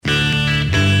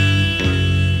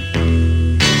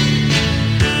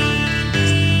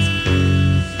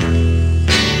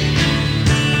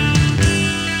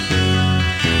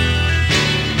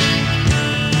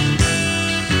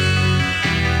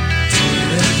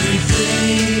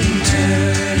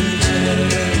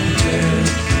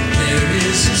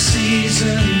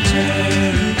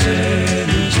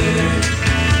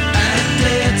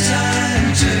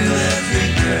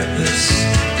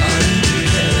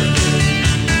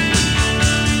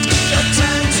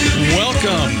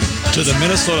To the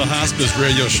Minnesota Hospice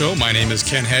Radio Show. My name is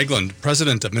Ken Haglund,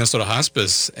 president of Minnesota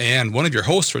Hospice and one of your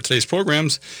hosts for today's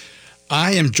programs.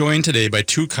 I am joined today by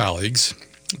two colleagues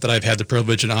that I've had the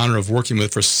privilege and honor of working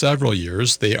with for several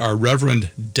years. They are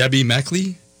Reverend Debbie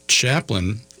Meckley,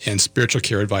 chaplain and spiritual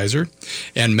care advisor,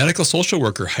 and medical social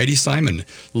worker Heidi Simon,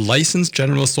 licensed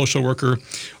general social worker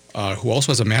who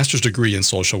also has a master's degree in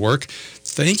social work.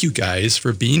 Thank you guys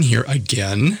for being here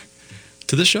again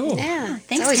to the show. Yeah,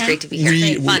 Thanks, it's always Ken. great to be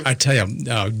here. Fun. I tell you,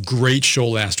 great show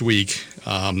last week.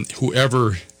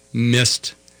 Whoever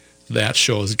missed that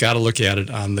show has got to look at it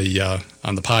on the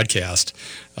podcast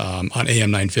on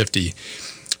AM 950.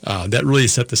 That really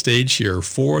set the stage here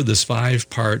for this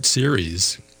 5-part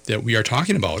series that we are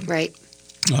talking about. Right.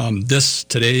 This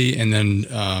today and then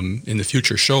in the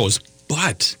future shows.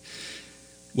 But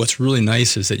what's really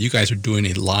nice is that you guys are doing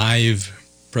a live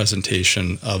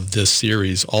presentation of this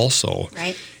series also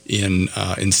in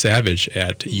Savage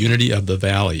at Unity of the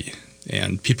Valley.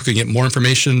 And people can get more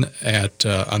information at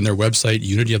on their website,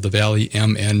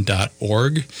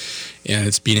 unityofthevalleymn.org. And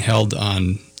it's being held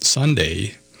on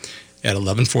Sunday at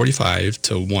 11:45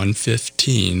 to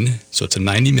 1:15. So it's a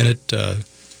 90-minute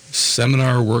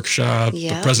seminar, workshop,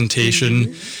 presentation.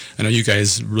 Mm-hmm. I know you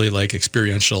guys really like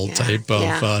experiential type of...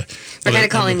 We're kind of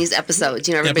calling these episodes.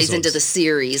 You know, everybody's into the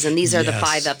series, and these are the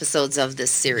 5 episodes of this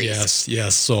series.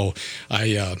 Yes. So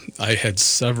I had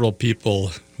several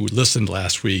people who listened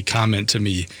last week comment to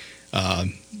me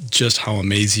just how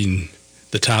amazing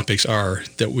the topics are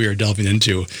that we are delving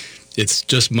into. It's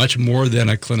just much more than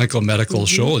a clinical medical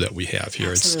show that we have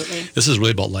here. Absolutely. This is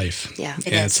really about life. Yeah,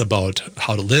 and it's about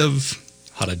how to live,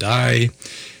 how to die,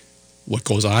 what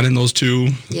goes on in those two.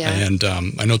 Yeah. And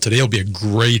I know today will be a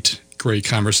great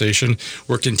conversation.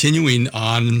 We're continuing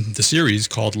on the series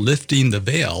called Lifting the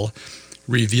Veil,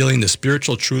 revealing the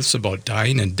spiritual truths about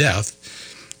dying and death.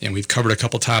 And we've covered a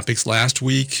couple topics last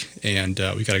week, and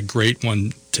we got a great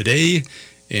one today.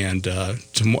 And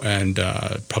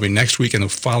probably next week and the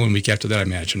following week after that, I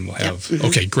imagine we'll have. Yep.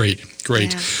 Okay, great. Yeah.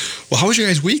 Well, how was your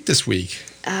guys' week this week?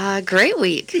 Great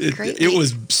week. It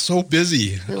was so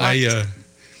busy. I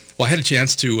had a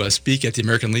chance to speak at the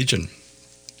American Legion,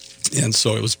 and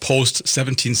so it was post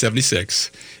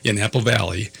 1776 in Apple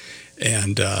Valley,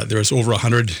 and there was over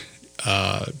 100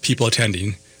 people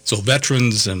attending. So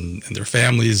veterans and their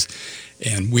families,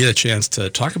 and we had a chance to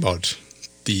talk about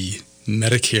the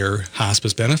Medicare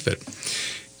hospice benefit.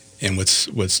 And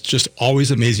what's just always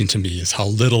amazing to me is how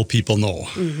little people know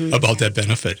about that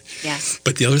benefit. Yes.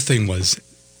 But the other thing was,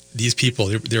 these people,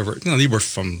 they were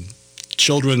from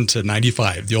children to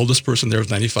 95. The oldest person there was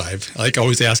 95. I like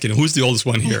always asking, who's the oldest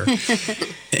one here?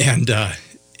 And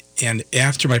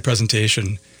after my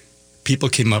presentation, people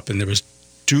came up and there was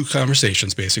 2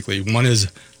 conversations basically. One is,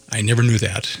 I never knew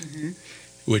that.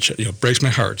 Which breaks my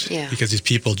heart because these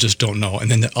people just don't know.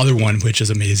 And then the other one, which is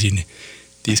amazing,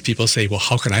 these people say, well,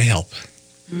 how can I help?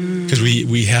 Because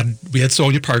we had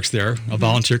Sonia Parks there, a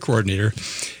volunteer coordinator,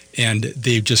 and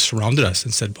they just surrounded us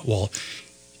and said, well,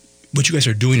 what you guys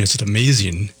are doing is just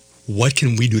amazing. What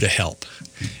can we do to help?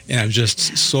 And I'm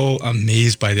just so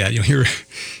amazed by that. Here,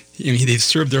 they've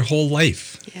served their whole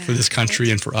life for this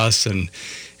country and for us, and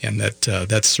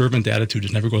that servant attitude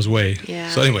just never goes away.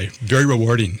 Yeah. So anyway, very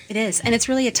rewarding. It is. And it's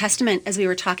really a testament, as we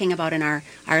were talking about in our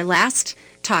last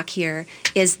talk here,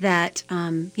 is that,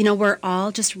 we're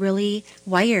all just really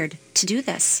wired to do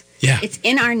this. Yeah. It's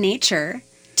in our nature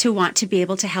to want to be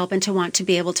able to help and to want to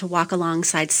be able to walk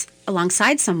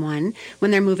alongside someone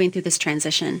when they're moving through this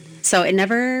transition. So it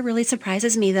never really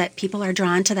surprises me that people are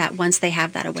drawn to that once they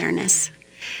have that awareness.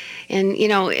 And,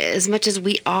 as much as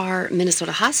we are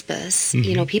Minnesota Hospice,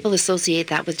 people associate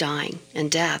that with dying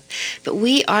and death. But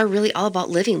we are really all about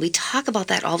living. We talk about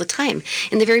that all the time.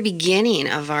 In the very beginning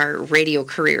of our radio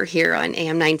career here on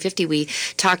AM 950, we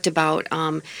talked about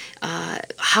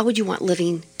how would you want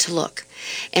living to look?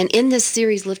 And in this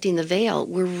series, Lifting the Veil,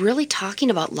 we're really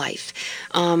talking about life.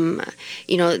 We're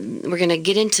going to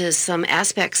get into some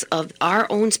aspects of our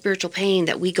own spiritual pain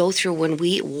that we go through when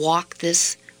we walk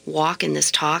in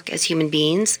this talk as human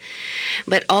beings,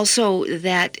 but also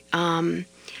that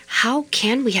how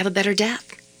can we have a better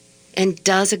death? And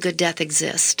does a good death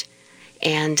exist?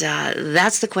 And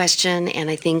that's the question,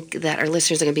 and I think that our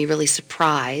listeners are going to be really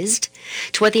surprised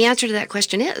to what the answer to that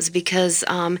question is, because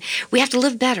we have to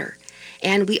live better,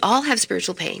 and we all have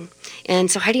spiritual pain. And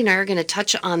so Heidi and I are going to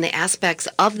touch on the aspects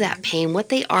of that pain, what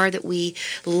they are that we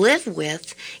live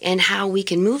with, and how we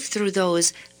can move through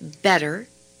those better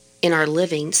in our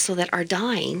living so that our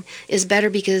dying is better,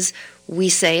 because we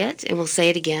say it, and we'll say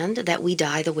it again, that we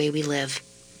die the way we live.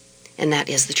 And that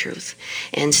is the truth.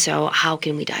 And so how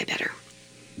can we die better?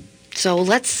 So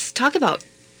let's talk about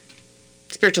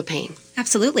spiritual pain.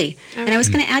 Absolutely. And I was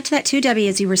going to add to that too, Debbie,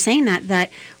 as you were saying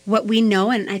that what we know,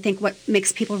 and I think what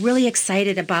makes people really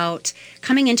excited about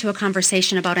coming into a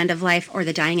conversation about end of life or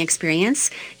the dying experience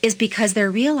is because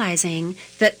they're realizing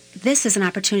that this is an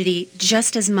opportunity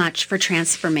just as much for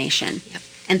transformation. Yep.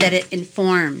 And that it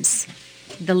informs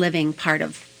the living part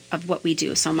of what we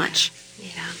do so much.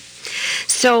 Yeah.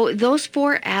 So those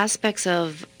 4 aspects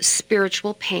of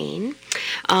spiritual pain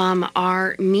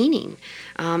are meaning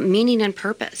and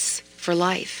purpose for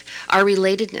life, our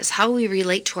relatedness, how we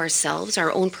relate to ourselves,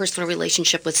 our own personal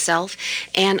relationship with self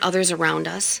and others around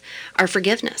us, our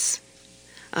forgiveness,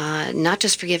 not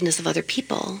just forgiveness of other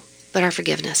people, but our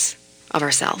forgiveness of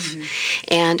ourselves,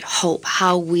 and hope,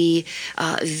 how we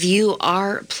view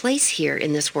our place here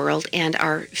in this world and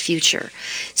our future.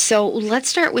 So let's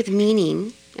start with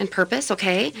meaning and purpose,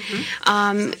 okay?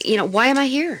 Why am I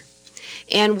here?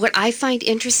 And what I find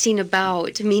interesting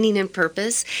about meaning and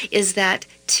purpose is that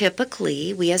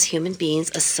typically we as human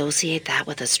beings associate that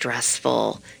with a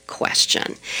stressful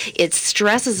question. It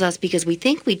stresses us because we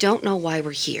think we don't know why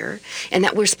we're here and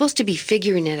that we're supposed to be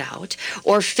figuring it out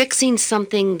or fixing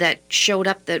something that showed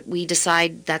up that we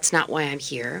decide that's not why I'm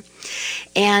here.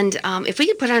 And if we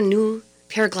could put on a new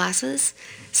pair of glasses,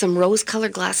 some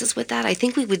rose-colored glasses with that, I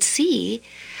think we would see,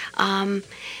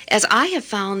 as I have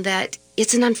found, that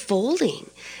it's an unfolding.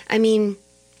 I mean,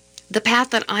 the path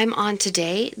that I'm on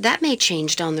today, that may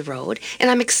change down the road, and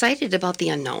I'm excited about the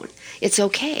unknown. It's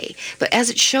okay. But as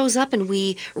it shows up and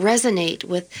we resonate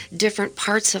with different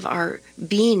parts of our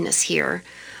beingness here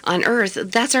on earth,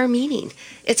 that's our meaning.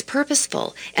 It's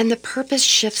purposeful, and the purpose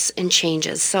shifts and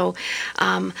changes. So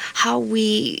how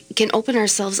we can open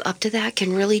ourselves up to that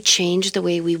can really change the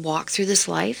way we walk through this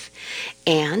life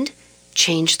and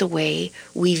change the way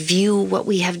we view what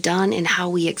we have done and how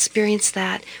we experience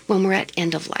that when we're at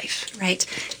end of life. Right.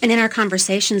 And in our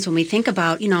conversations, when we think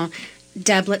about,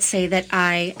 Deb, let's say that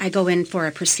I go in for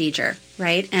a procedure,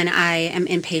 right? And I am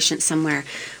inpatient somewhere.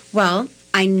 Well,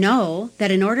 I know that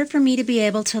in order for me to be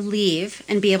able to leave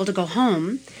and be able to go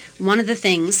home, one of the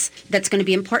things that's going to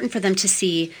be important for them to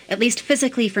see, at least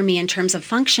physically for me in terms of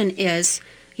function, is,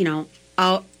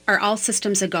 are all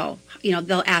systems a go?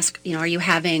 They'll ask, are you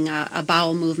having a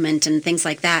bowel movement and things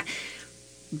like that?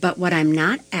 But what I'm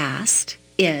not asked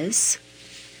is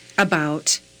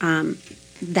about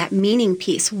that meaning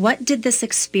piece. What did this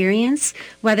experience,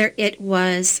 whether it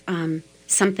was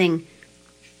something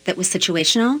that was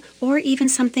situational or even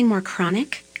something more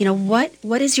chronic,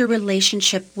 what is your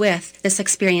relationship with this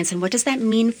experience and what does that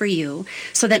mean for you,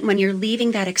 so that when you're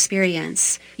leaving that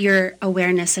experience, your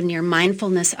awareness and your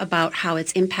mindfulness about how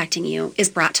it's impacting you is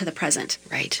brought to the present.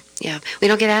 Right. Yeah. We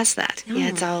don't get asked that. No. Yeah,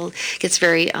 it's all gets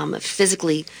very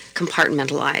physically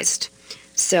compartmentalized.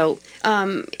 So,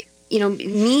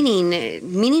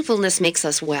 meaningfulness makes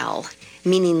us well.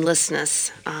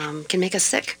 Meaninglessness can make us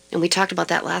sick. And we talked about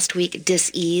that last week,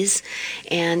 dis-ease.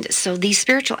 And so these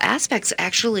spiritual aspects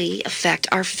actually affect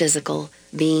our physical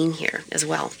being here as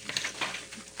well.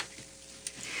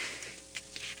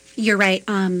 You're right.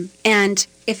 And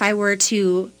if I were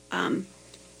to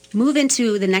move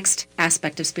into the next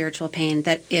aspect of spiritual pain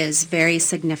that is very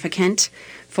significant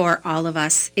for all of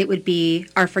us, it would be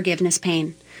our forgiveness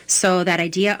pain. So that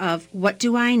idea of what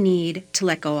do I need to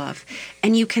let go of?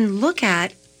 And you can look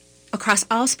at across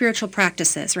all spiritual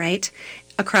practices, right?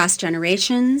 Across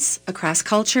generations, across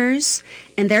cultures,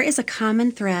 and there is a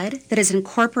common thread that is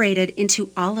incorporated into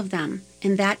all of them,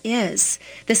 and that is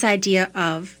this idea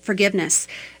of forgiveness.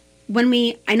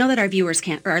 I know that our viewers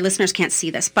can't, or our listeners can't see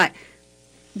this, but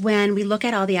when we look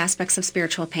at all the aspects of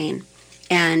spiritual pain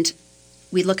and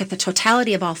we look at the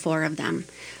totality of all 4 of them,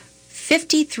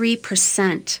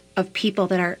 53% of people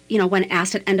that are, when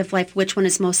asked at end of life which one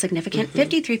is most significant,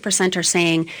 53% are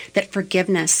saying that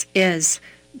forgiveness is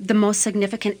the most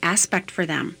significant aspect for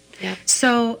them. Yep.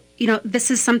 So, this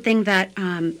is something that,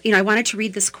 I wanted to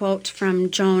read this quote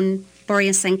from Joan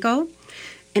Boryasenko,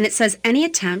 and it says, any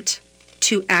attempt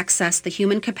to access the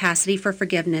human capacity for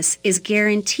forgiveness is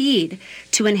guaranteed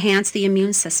to enhance the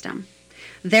immune system,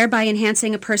 thereby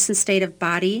enhancing a person's state of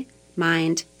body,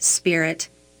 mind, spirit,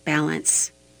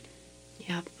 balance.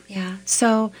 Yep. Yeah.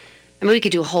 So, we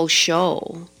could do a whole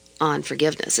show on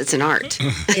forgiveness. It's an art.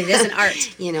 It is an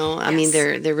art. I mean,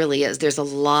 there really is. There's a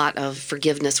lot of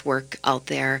forgiveness work out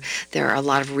there. There are a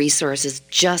lot of resources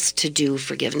just to do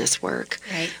forgiveness work,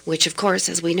 right? Which, of course,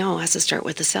 as we know, has to start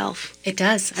with the self. It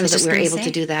does. So that we're able to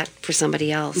do that for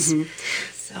somebody else.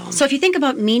 So if you think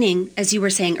about meaning, as you were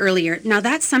saying earlier, now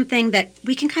that's something that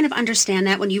we can kind of understand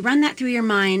that when you run that through your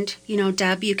mind,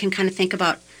 Deb, you can kind of think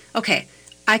about, okay,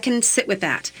 I can sit with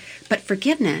that. But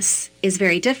forgiveness is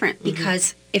very different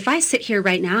because if I sit here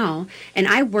right now and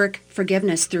I work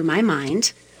forgiveness through my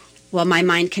mind, well, my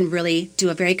mind can really do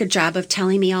a very good job of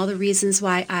telling me all the reasons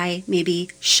why I maybe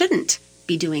shouldn't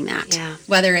be doing that,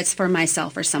 whether it's for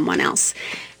myself or someone else.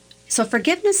 So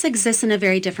forgiveness exists in a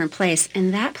very different place,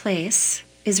 and that place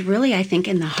is really, I think,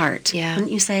 in the heart,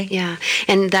 wouldn't you say? Yeah,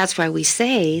 and that's why we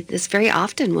say this very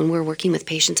often when we're working with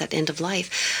patients at the end of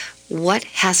life. What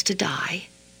has to die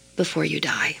before you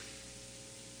die?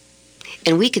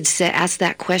 And we could ask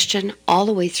that question all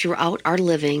the way throughout our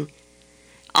living.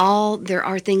 There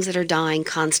are things that are dying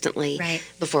constantly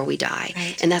before we die.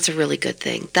 Right. And that's a really good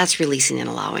thing. That's releasing and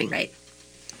allowing. Right.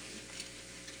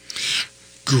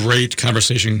 Great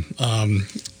conversation.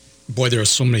 Boy, there are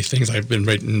so many things. I've been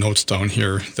writing notes down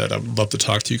here that I'd love to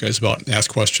talk to you guys about and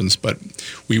ask questions, but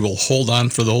we will hold on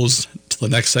for those to the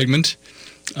next segment.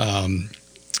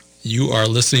 You are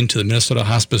listening to the Minnesota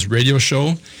Hospice Radio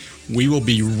Show. We will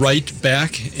be right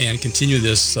back and continue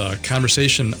this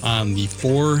conversation on the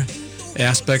 4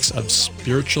 aspects of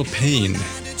spiritual pain.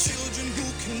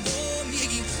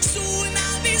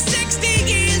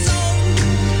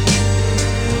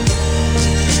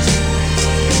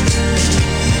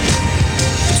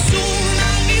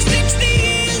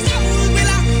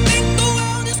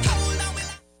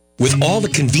 With all the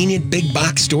convenient big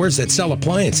box stores that sell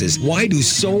appliances, why do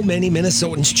so many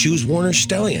Minnesotans choose Warner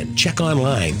Stellian? Check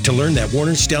online to learn that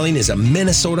Warner Stellian is a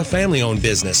Minnesota family-owned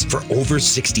business for over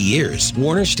 60 years.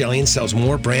 Warner Stellian sells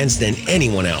more brands than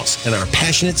anyone else, and our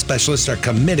passionate specialists are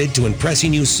committed to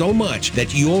impressing you so much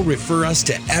that you'll refer us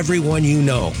to everyone you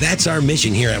know. That's our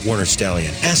mission here at Warner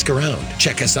Stellian. Ask around,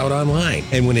 check us out online,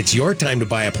 and when it's your time to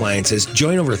buy appliances,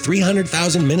 join over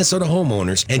 300,000 Minnesota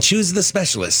homeowners and choose the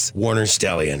specialists, Warner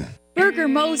Stellian. Burger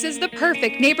Mo's is the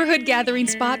perfect neighborhood gathering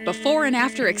spot before and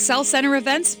after Excel Center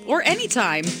events or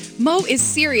anytime. Mo is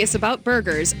serious about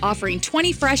burgers, offering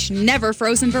 20 fresh, never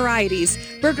frozen varieties.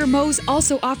 Burger Mo's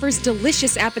also offers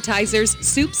delicious appetizers,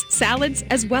 soups, salads,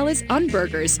 as well as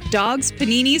unburgers, dogs,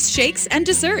 paninis, shakes, and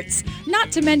desserts.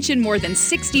 Not to mention more than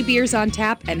 60 beers on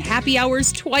tap and happy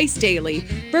hours twice daily.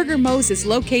 Burger Mo's is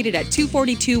located at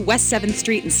 242 West 7th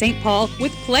Street in St. Paul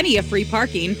with plenty of free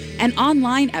parking and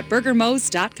online at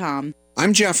burgermos.com.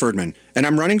 I'm Jeff Erdman, and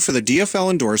I'm running for the DFL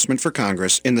endorsement for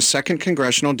Congress in the 2nd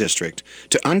Congressional District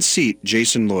to unseat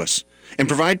Jason Lewis and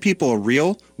provide people a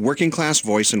real, working-class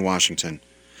voice in Washington.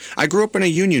 I grew up in a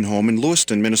union home in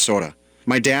Lewiston, Minnesota.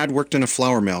 My dad worked in a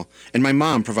flour mill, and my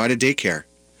mom provided daycare.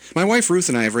 My wife Ruth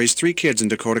and I have raised 3 kids in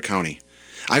Dakota County.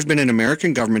 I've been an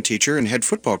American government teacher and head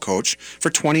football coach for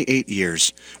 28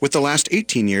 years, with the last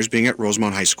 18 years being at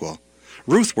Rosemount High School.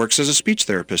 Ruth works as a speech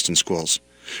therapist in schools.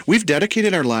 We've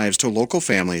dedicated our lives to local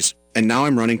families, and now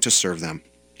I'm running to serve them.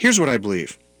 Here's what I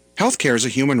believe. Healthcare is a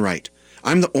human right.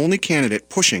 I'm the only candidate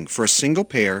pushing for a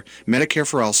single-payer Medicare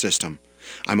for All system.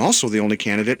 I'm also the only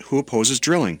candidate who opposes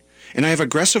drilling, and I have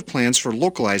aggressive plans for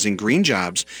localizing green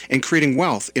jobs and creating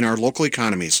wealth in our local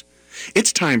economies.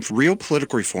 It's time for real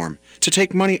political reform to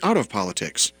take money out of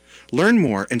politics. Learn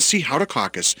more and see how to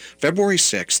caucus February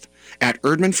 6th at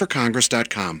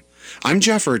erdmanforcongress.com. I'm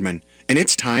Jeff Erdman, and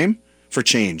it's time for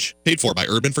change. Paid for by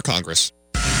Erdman for Congress.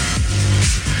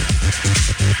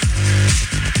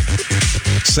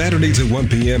 Saturdays at 1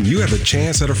 p.m., you have a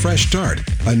chance at a fresh start,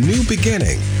 a new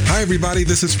beginning. Hi, everybody.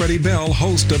 This is Freddie Bell,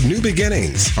 host of New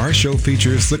Beginnings. Our show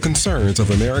features the concerns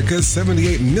of America's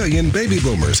 78 million baby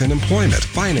boomers in employment,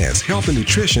 finance, health and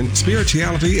nutrition,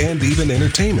 spirituality, and even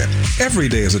entertainment. Every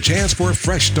day is a chance for a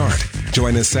fresh start.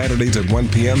 Join us Saturdays at 1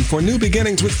 p.m. for New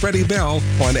Beginnings with Freddie Bell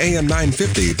on AM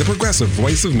 950, the progressive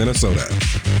voice of Minnesota.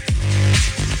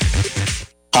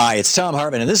 Hi, it's Tom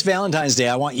Hartman, and this Valentine's Day,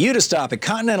 I want you to stop at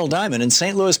Continental Diamond in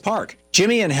St. Louis Park.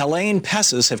 Jimmy and Helene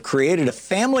Pessis have created a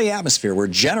family atmosphere where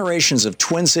generations of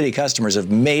Twin City customers have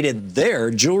made it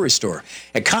their jewelry store.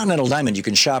 At Continental Diamond, you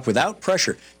can shop without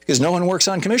pressure because no one works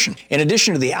on commission. In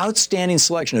addition to the outstanding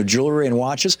selection of jewelry and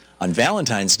watches, on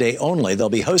Valentine's Day only, they'll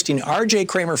be hosting R.J.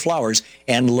 Kramer flowers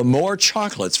and L'Amour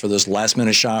chocolates for those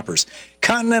last-minute shoppers.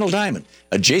 Continental Diamond,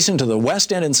 adjacent to the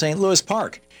West End in St. Louis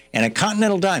Park, and at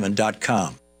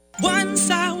continentaldiamond.com. Once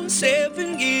I was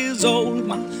 7 years old,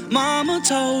 my mama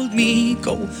told me,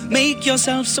 go make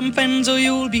yourself some friends or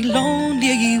you'll be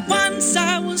lonely. Once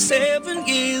I was 7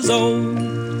 years old.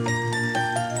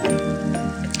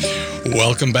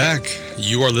 Welcome back.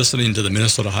 You are listening to the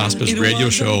Minnesota Hospice Radio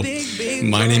Show.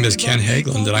 My name is Ken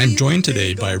Hageland, and I'm joined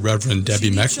today by Reverend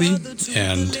Debbie Meckley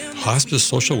and hospice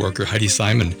social worker Heidi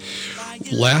Simon.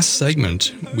 Last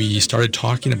segment, we started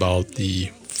talking about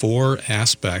the 4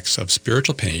 aspects of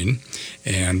spiritual pain,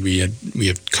 and we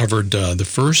have covered the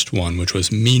first one, which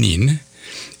was meaning,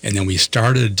 And then we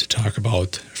started to talk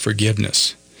about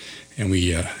forgiveness. And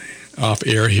we, off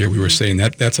air here, we were saying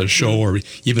that's a show or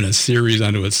even a series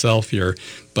unto itself here.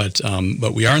 But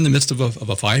we are in the midst of a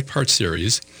 5-part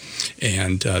series.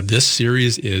 And this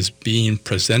series is being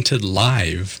presented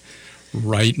live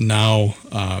right now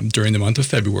during the month of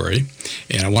February.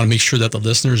 And I want to make sure that the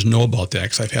listeners know about that,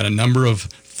 because I've had a number of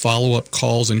follow-up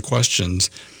calls and questions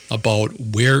about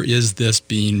where is this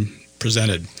being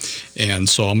presented. And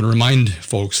so I'm going to remind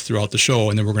folks throughout the show,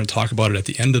 and then we're going to talk about it at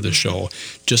the end of the show,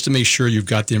 just to make sure you've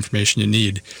got the information you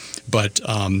need. But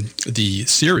the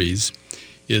series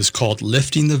is called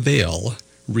Lifting the Veil,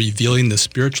 Revealing the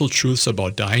Spiritual Truths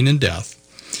About Dying and Death.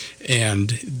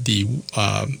 And the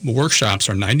workshops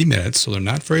are 90 minutes, so they're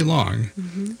not very long,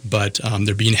 but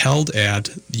they're being held at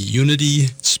the Unity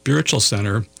Spiritual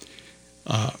Center,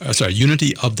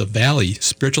 Unity of the Valley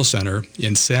Spiritual Center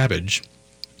in Savage.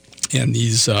 And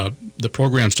these the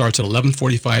program starts at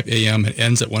 11:45 a.m. and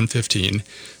ends at 1:15,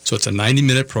 so it's a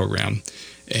 90-minute program.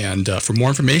 And for more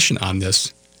information on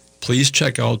this, please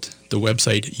check out the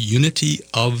website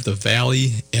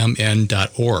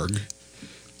unityofthevalleymn.org.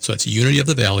 So it's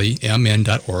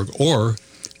unityofthevalleymn.org, or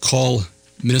call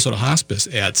Minnesota Hospice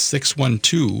at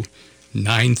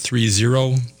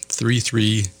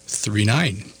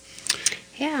 612-930-3339.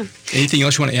 Yeah. Anything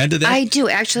else you want to add to that? I do.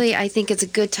 Actually, I think it's a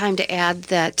good time to add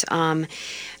that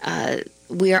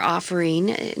we are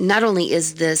offering, not only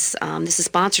is this is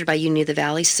sponsored by Unity of the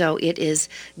Valley, so it is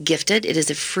gifted. It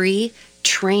is a free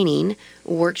training,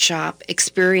 workshop,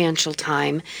 experiential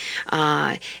time,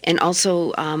 and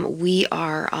also we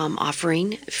are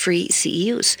offering free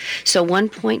CEUs. So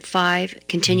 1.5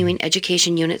 continuing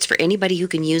education units for anybody who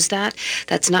can use that.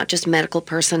 That's not just medical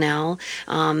personnel,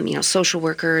 social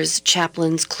workers,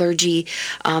 chaplains, clergy,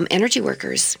 energy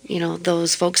workers,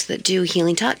 those folks that do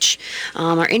healing touch,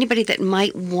 or anybody that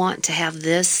might want to have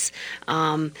this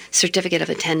certificate of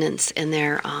attendance in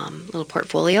their little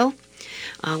portfolio.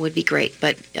 Would be great,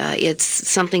 but it's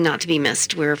something not to be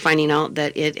missed. We're finding out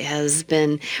that it has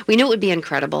been, we knew it would be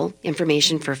incredible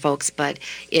information for folks, but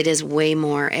it is way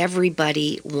more.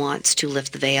 Everybody wants to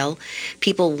lift the veil.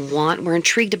 We're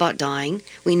intrigued about dying.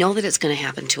 We know that it's going to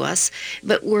happen to us,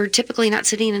 but we're typically not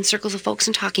sitting in circles of folks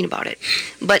and talking about it.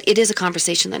 But it is a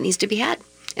conversation that needs to be had,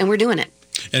 and we're doing it.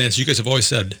 And as you guys have always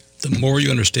said, the more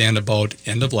you understand about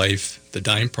end of life, the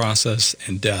dying process,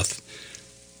 and death,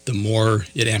 the more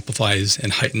it amplifies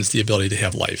and heightens the ability to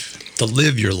have life, to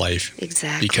live your life.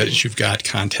 Exactly. Because you've got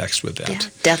context with that. Yeah.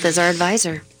 Death is our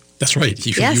advisor. That's right.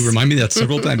 You remind me that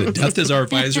several times. Death is our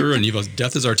advisor, and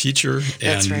death is our teacher.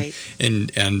 That's right.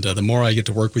 And the more I get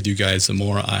to work with you guys, the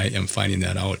more I am finding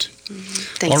that out.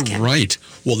 Thanks, All Ken. right.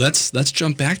 Well, let's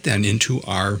jump back then into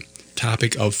our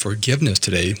topic of forgiveness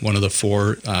today, one of the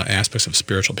 4 aspects of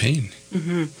spiritual pain.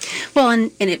 Mm-hmm. Well,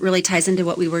 and it really ties into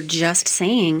what we were just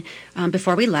saying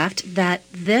before we left, that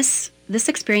this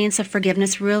experience of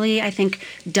forgiveness really, I think,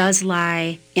 does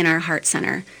lie in our heart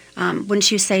center. Wouldn't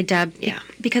you say, Deb? Yeah.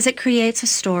 Because it creates a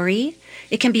story.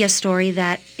 It can be a story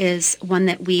that is one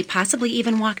that we possibly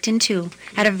even walked into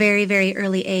at a very, very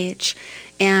early age.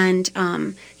 And,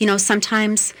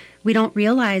 sometimes we don't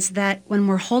realize that when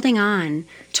we're holding on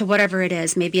to whatever it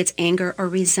is, maybe it's anger or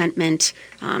resentment,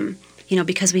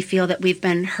 because we feel that we've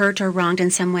been hurt or wronged in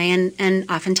some way. And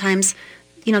oftentimes,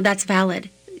 that's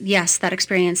valid. Yes, that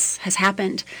experience has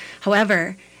happened.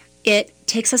 However, it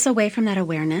takes us away from that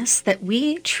awareness that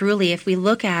we truly, if we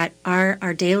look at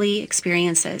our daily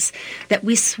experiences, that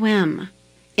we swim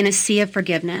in a sea of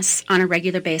forgiveness on a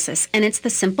regular basis. And it's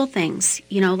the simple things,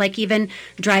 like even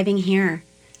driving here.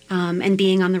 And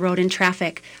being on the road in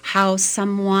traffic, how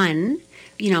someone,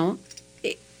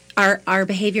 our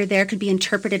behavior there could be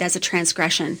interpreted as a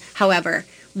transgression. However,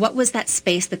 what was that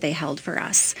space that they held for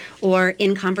us? Or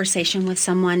in conversation with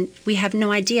someone, we have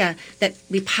no idea that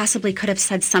we possibly could have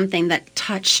said something that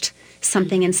touched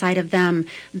something inside of them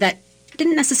that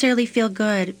didn't necessarily feel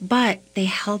good, but they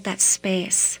held that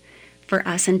space for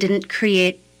us and didn't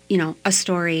create, a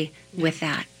story with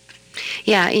that.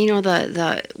 Yeah,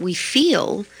 we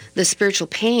feel the spiritual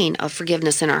pain of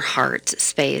forgiveness in our heart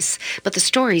space, but the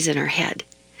story's in our head.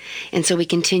 And so we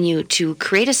continue to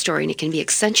create a story, and it can be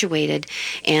accentuated.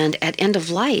 And at end of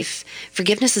life,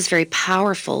 forgiveness is very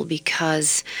powerful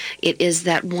because it is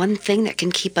that one thing that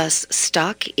can keep us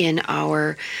stuck in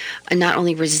our not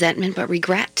only resentment, but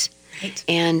regret. Right.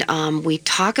 And we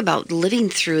talk about living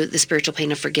through the spiritual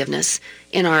pain of forgiveness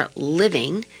in our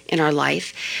living, in our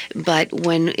life. But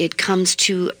when it comes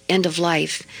to end of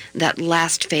life, that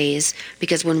last phase,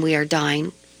 because when we are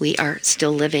dying, we are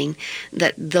still living,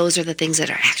 that those are the things that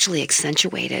are actually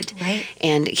accentuated Right.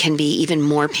 and can be even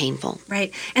more painful.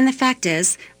 Right. And the fact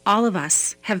is, all of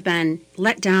us have been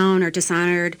let down or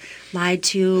dishonored, lied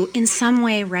to in some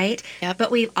way, right? Yep. But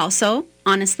we've also,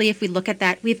 honestly, if we look at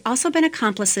that, we've also been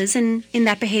accomplices in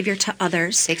that behavior to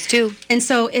others. Takes two. And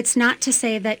so it's not to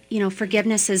say that,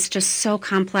 forgiveness is just so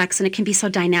complex and it can be so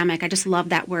dynamic. I just love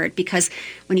that word, because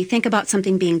when you think about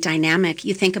something being dynamic,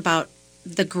 you think about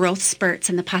the growth spurts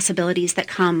and the possibilities that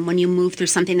come when you move through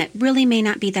something that really may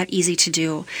not be that easy to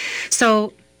do.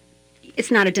 So it's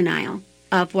not a denial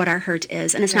of what our hurt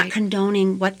is, and it's not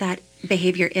condoning what that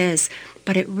behavior is,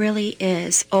 but it really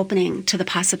is opening to the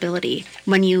possibility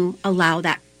when you allow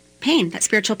that pain, that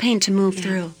spiritual pain, to move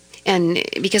through. And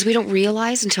because we don't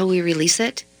realize until we release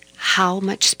it how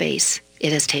much space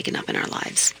it has taken up in our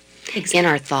lives, in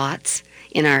our thoughts,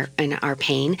 in our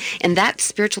pain. And that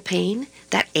spiritual pain,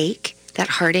 that ache, that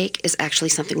heartache is actually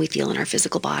something we feel in our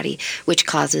physical body, which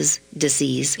causes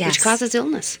disease, which causes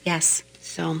illness. Yes.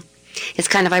 So it's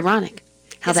kind of ironic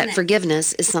how Isn't that it?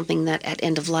 forgiveness is something that at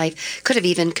end of life could have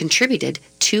even contributed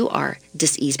to our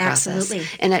disease process. Absolutely.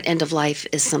 And at end of life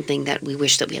is something that we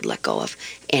wish that we had let go of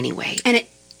anyway. And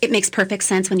it makes perfect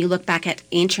sense when you look back at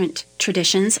ancient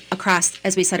traditions across,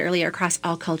 as we said earlier, across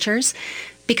all cultures,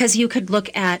 because you could look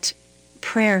at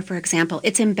prayer, for example.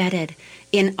 It's embedded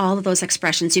in all of those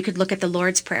expressions. You could look at the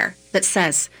Lord's Prayer that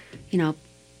says,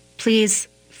 please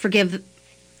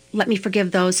let me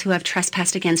forgive those who have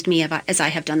trespassed against me as I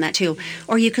have done that too.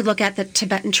 Or you could look at the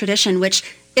Tibetan tradition, which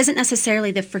isn't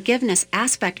necessarily the forgiveness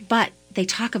aspect, but they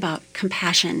talk about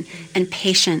compassion and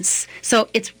patience. So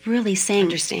it's really saying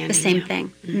the same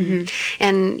thing. Mm-hmm.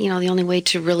 And, the only way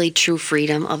to really true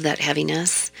freedom of that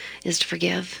heaviness is to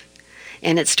forgive.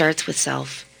 And it starts with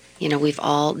self. We've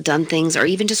all done things, or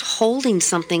even just holding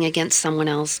something against someone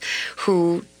else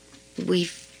who we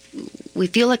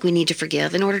feel like we need to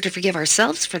forgive. In order to forgive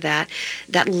ourselves for that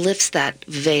lifts that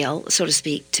veil, so to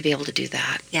speak, to be able to do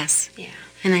that. Yes. Yeah.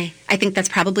 And I think that's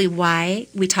probably why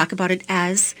we talk about it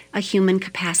as a human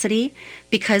capacity,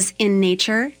 because in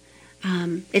nature,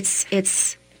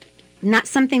 it's not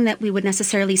something that we would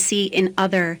necessarily see in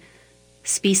other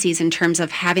species in terms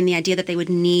of having the idea that they would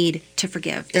need to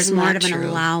forgive. There's Isn't more that of an true?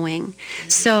 allowing.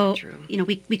 Isn't So, that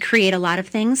true? we create a lot of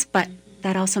things, but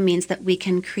that also means that we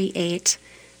can create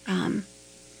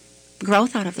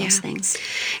growth out of those things.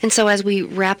 And so as we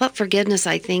wrap up forgiveness,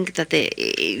 I think that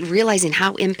realizing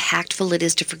how impactful it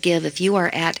is to forgive if you are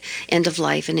at end of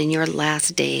life and in your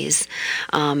last days,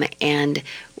 and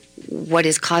what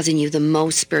is causing you the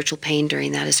most spiritual pain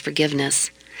during that is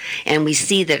forgiveness. And we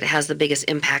see that it has the biggest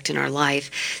impact in our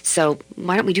life. So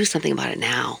why don't we do something about it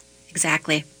now?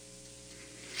 Exactly.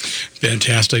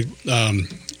 Fantastic.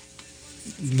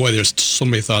 Boy, there's so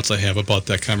many thoughts I have about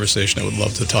that conversation I would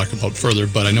love to talk about further,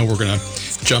 but I know we're going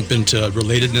to jump into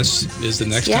relatedness is the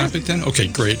next topic then? Okay,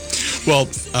 great. Well,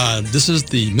 this is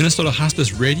the Minnesota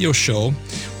Hospice Radio Show.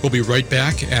 We'll be right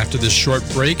back after this short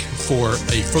break for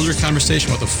a further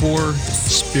conversation about the 4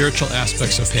 spiritual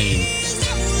aspects of pain.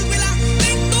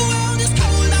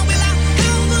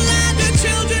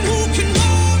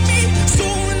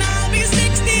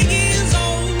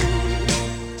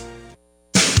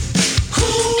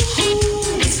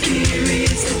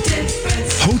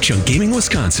 Ho-Chunk Gaming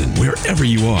Wisconsin, wherever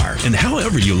you are and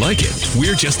however you like it.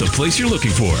 We're just the place you're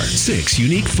looking for. 6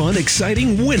 unique, fun,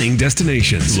 exciting, winning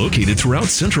destinations located throughout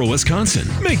central Wisconsin.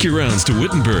 Make your rounds to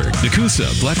Wittenberg,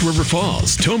 Nakusa, Black River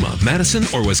Falls, Toma, Madison,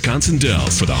 or Wisconsin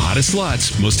Dells for the hottest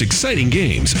slots, most exciting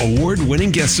games,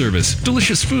 award-winning guest service,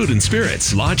 delicious food and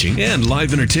spirits, lodging, and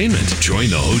live entertainment. Join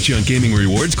the Ho-Chunk Gaming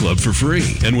Rewards Club for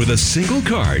free. And with a single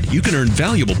card, you can earn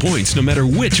valuable points no matter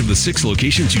which of the 6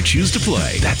 locations you choose to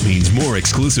play. That means more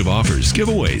exclusive offers,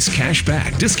 giveaways, cash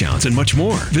back, discounts, and much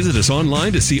more. Visit us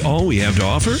online to see all we have to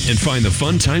offer and find the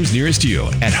fun times nearest you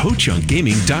at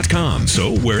HoChunkGaming.com.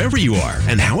 So wherever you are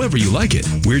and however you like it,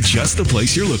 we're just the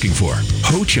place you're looking for.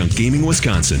 Ho-Chunk Gaming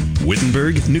Wisconsin,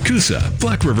 Wittenberg, Nakusa,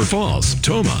 Black River Falls,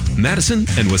 Toma, Madison,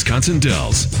 and Wisconsin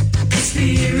Dells.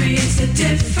 Experience the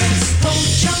difference.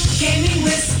 Ho-Chunk Gaming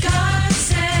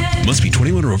Wisconsin. Must be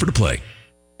 21 or over to play.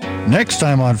 Next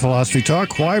time on Philosophy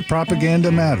Talk, why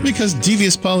propaganda matters. Because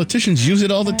devious politicians use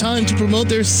it all the time to promote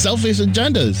their selfish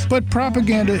agendas. But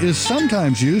propaganda is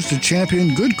sometimes used to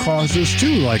champion good causes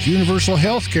too, like universal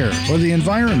health care or the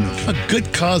environment. A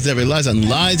good cause that relies on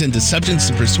lies and deceptions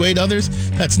to persuade others,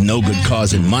 that's no good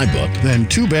cause in my book. Then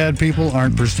too bad people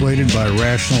aren't persuaded by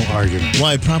rational argument.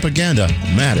 Why propaganda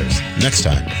matters. Next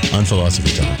time on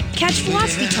Philosophy Talk. Catch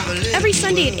Philosophy Talk every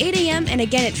Sunday at 8 a.m. and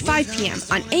again at 5 p.m.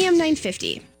 on AM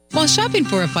 950. While shopping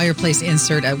for a fireplace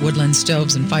insert at Woodland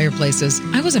Stoves and Fireplaces,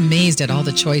 I was amazed at all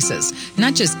the choices.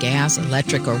 Not just gas,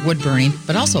 electric, or wood burning,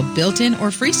 but also built-in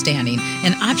or freestanding,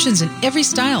 and options in every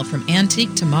style from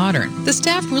antique to modern. The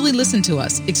staff really listened to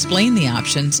us, explained the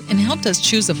options, and helped us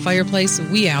choose a fireplace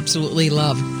we absolutely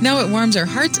love. Now it warms our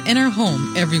hearts and our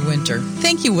home every winter.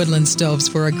 Thank you, Woodland Stoves,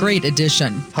 for a great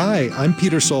addition. Hi, I'm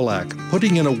Peter Solak,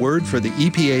 putting in a word for the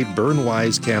EPA Burn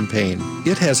Wise campaign.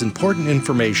 It has important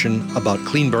information about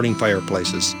clean burning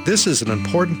fireplaces. This is an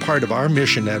important part of our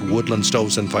mission at Woodland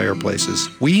Stoves and Fireplaces.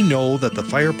 We know that the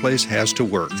fireplace has to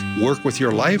work. Work with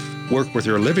your life, work with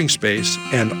your living space,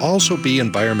 and also be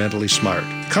environmentally smart.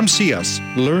 Come see us.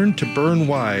 Learn to burn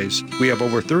wise. We have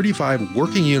over 35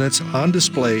 working units on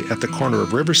display at the corner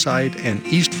of Riverside and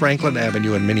East Franklin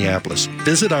Avenue in Minneapolis.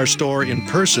 Visit our store in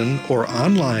person or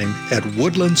online at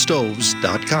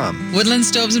woodlandstoves.com. Woodland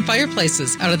Stoves and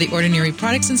Fireplaces, out of the ordinary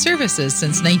products and services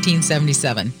since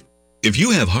 1977. If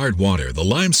you have hard water, the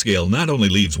Lime Scale not only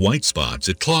leaves white spots,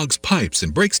 it clogs pipes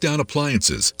and breaks down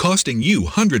appliances, costing you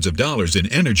hundreds of dollars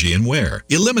in energy and wear.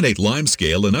 Eliminate Lime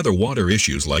Scale and other water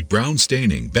issues like brown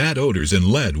staining, bad odors, and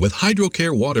lead with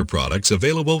HydroCare water products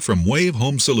available from Wave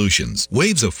Home Solutions.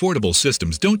 Wave's affordable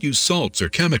systems don't use salts or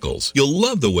chemicals. You'll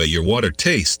love the way your water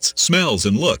tastes, smells,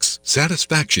 and looks.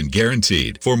 Satisfaction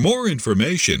guaranteed. For more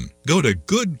information, go to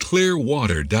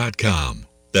goodclearwater.com.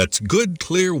 That's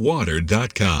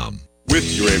goodclearwater.com.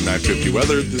 With your AM 950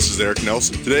 weather, this is Eric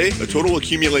Nelson. Today, a total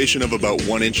accumulation of about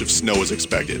 1 inch of snow is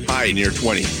expected. High near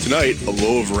 20. Tonight, a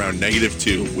low of around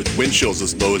 -2, with wind chills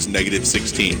as low as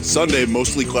 -16. Sunday,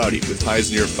 mostly cloudy, with highs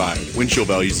near 5. Wind chill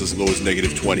values as low as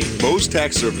 -20. Moe's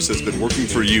Tax Service has been working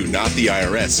for you, not the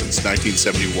IRS, since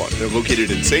 1971. They're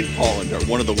located in St. Paul and are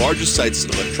one of the largest sites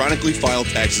to electronically file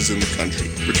taxes in the country.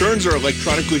 Returns are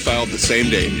electronically filed the same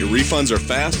day, and your refunds are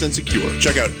fast and secure.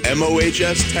 Check out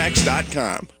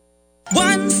mohstax.com.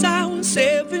 Once I was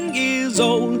 7 years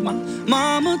old, my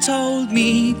mama told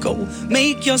me, go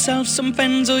make yourself some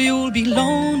friends or you'll be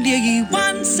lonely.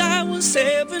 Once I was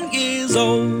 7 years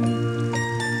old.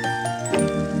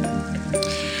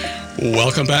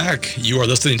 Welcome back. You are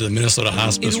listening to the Minnesota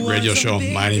Hospice Radio Show.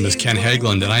 My name is Ken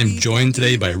Haglund, and I'm joined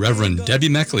today by Reverend Debbie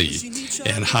Meckley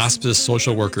and hospice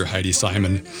social worker Heidi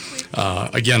Simon.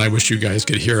 Again, I wish you guys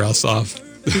could hear us off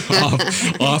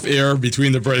air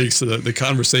between the breaks, the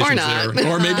conversations there,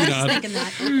 or maybe not.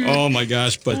 Oh my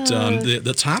gosh! But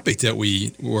the topic that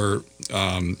we were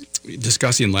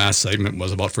discussing last segment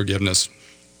was about forgiveness,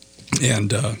 and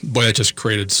boy, that just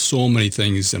created so many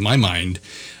things in my mind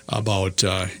about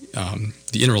the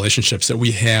interrelationships that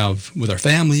we have with our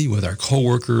family, with our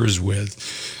coworkers, with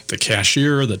the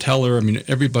cashier, the teller. I mean,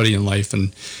 everybody in life,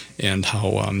 and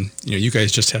how you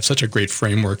guys just have such a great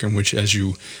framework in which, as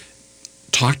you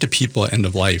talk to people at end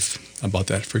of life about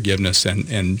that forgiveness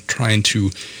and trying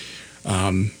to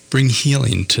bring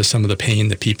healing to some of the pain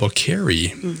that people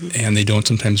carry, and they don't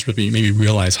sometimes maybe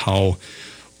realize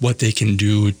what they can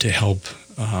do to help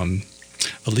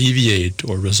alleviate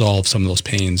or resolve some of those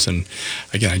pains. And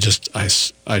again, I just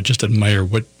admire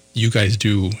what you guys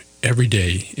do every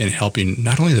day in helping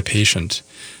not only the patient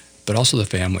but also the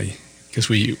family, because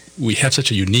we have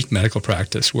such a unique medical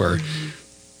practice where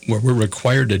we're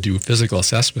required to do physical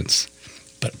assessments,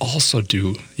 but also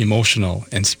do emotional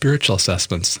and spiritual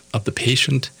assessments of the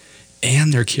patient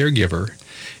and their caregiver. I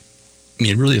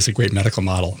mean, it really is a great medical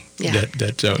model that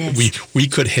we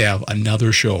could have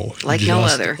another show. Like no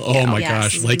other. Oh, my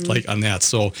gosh, like on that.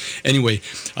 So anyway,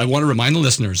 I want to remind the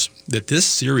listeners that this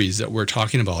series that we're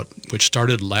talking about, which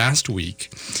started last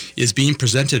week, is being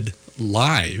presented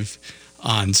live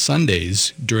on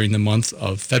Sundays during the month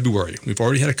of February. We've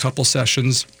already had a couple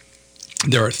sessions.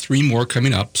 There are 3 more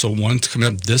coming up. So one's coming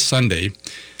up this Sunday,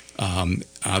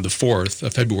 the 4th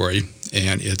of February,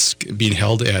 and it's being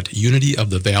held at Unity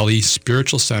of the Valley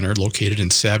Spiritual Center located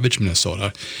in Savage,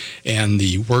 Minnesota. And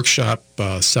the workshop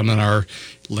seminar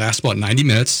lasts about 90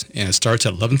 minutes, and it starts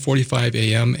at 11:45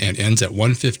 a.m. and ends at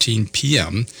 1:15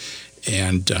 p.m.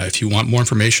 And if you want more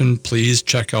information, please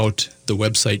check out the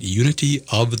website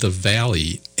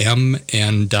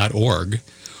unityofthevalley.mn.org,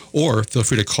 or feel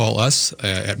free to call us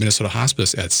at Minnesota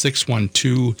Hospice at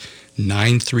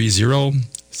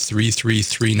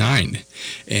 612-930-3339.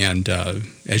 And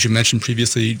as you mentioned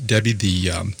previously, Debbie,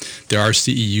 there are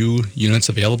CEU units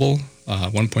available,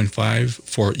 1.5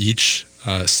 for each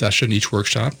session, each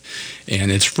workshop,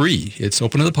 and it's free. It's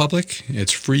open to the public.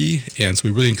 It's free, and so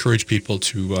we really encourage people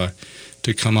to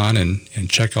come on and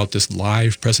check out this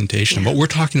live presentation of what we're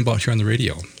talking about here on the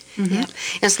radio. Mm-hmm. Yeah.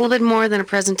 And it's a little bit more than a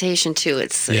presentation, too.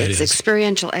 It's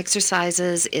experiential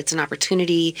exercises. It's an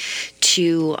opportunity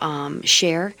to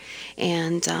share.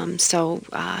 And so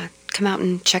come out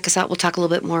and check us out. We'll talk a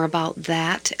little bit more about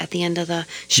that at the end of the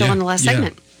show in the last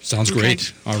segment. Sounds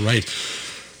great. All right.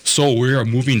 So we are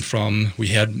moving from, we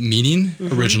had meaning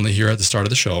originally here at the start of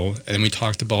the show, and then we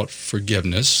talked about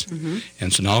forgiveness.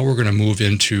 And so now we're going to move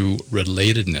into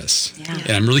relatedness.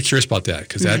 And I'm really curious about that,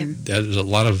 because that is a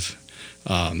lot of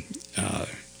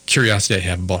curiosity I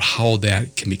have about how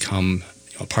that can become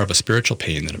part of a spiritual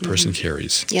pain that a person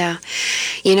carries. Yeah.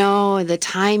 You know, the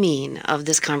timing of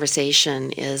this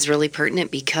conversation is really pertinent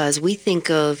because we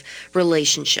think of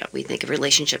relationship. We think of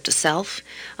relationship to self,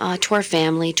 to our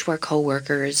family, to our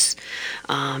coworkers,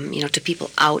 to people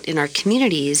out in our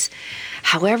communities.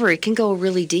 However, it can go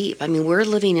really deep. I mean, we're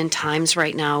living in times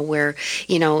right now where,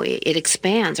 it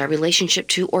expands our relationship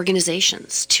to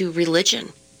organizations, to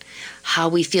religion, how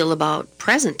we feel about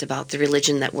the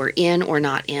religion that we're in or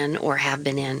not in or have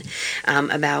been in,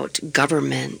 about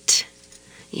government.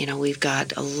 We've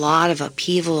got a lot of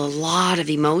upheaval, a lot of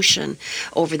emotion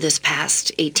over this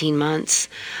past 18 months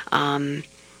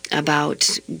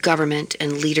about government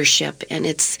and leadership, and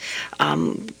it's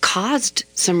caused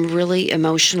some really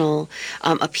emotional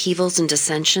upheavals and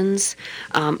dissensions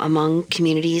among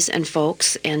communities and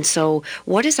folks. And so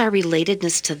what is our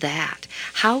relatedness to that?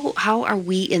 How are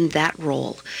we in that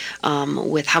role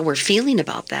with how we're feeling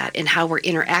about that and how we're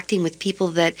interacting with people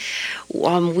that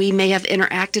we may have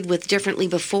interacted with differently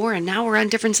before, and now we're on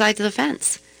different sides of the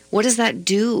fence? What does that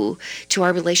do to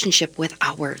our relationship with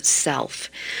ourself?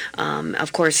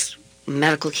 Of course,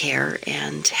 medical care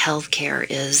and health care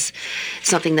is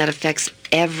something that affects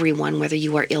everyone, whether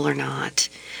you are ill or not.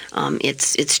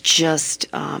 It's just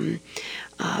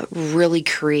really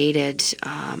created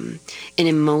an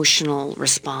emotional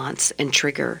response and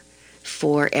trigger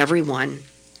for everyone.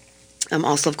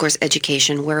 Also, of course,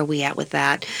 education. Where are we at with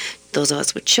that? Those of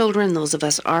us with children, those of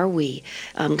us, are we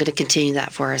going to continue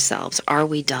that for ourselves? Are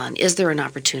we done? Is there an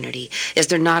opportunity? Is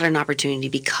there not an opportunity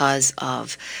because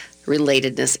of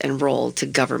relatedness and role to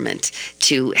government,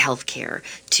 to healthcare,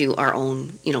 to our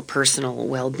own, personal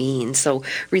well-being? So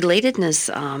relatedness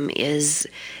is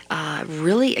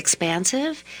really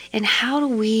expansive. And how do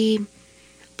we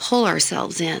pull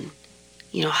ourselves in?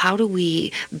 How do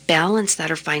we balance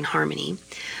that or find harmony?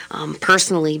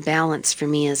 Personally, balance for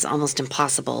me is almost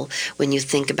impossible when you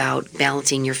think about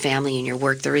balancing your family and your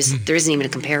work. There isn't even a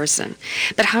comparison.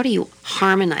 But how do you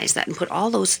harmonize that and put all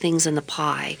those things in the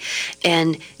pie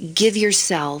and give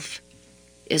yourself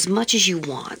as much as you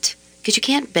want? Because you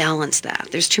can't balance that.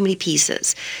 There's too many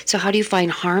pieces. So how do you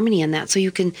find harmony in that so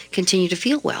you can continue to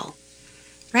feel well?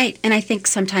 Right. And I think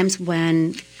sometimes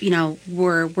when,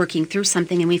 we're working through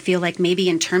something and we feel like maybe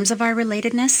in terms of our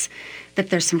relatedness that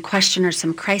there's some question or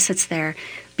some crisis there,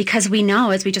 because we know,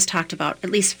 as we just talked about, at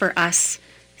least for us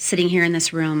sitting here in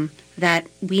this room, that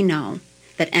we know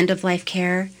that end-of-life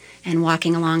care and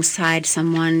walking alongside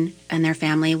someone and their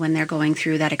family when they're going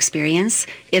through that experience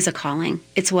is a calling.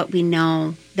 It's what we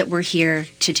know that we're here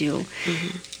to do.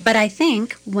 But I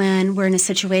think when we're in a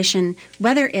situation,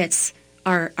 whether it's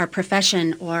our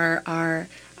profession or our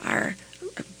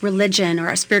religion or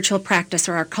our spiritual practice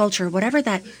or our culture, whatever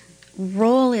that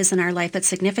role is in our life that's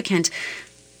significant,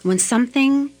 when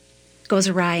something goes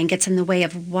awry and gets in the way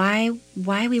of why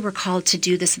we were called to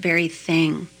do this very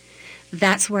thing,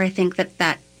 that's where I think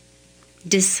that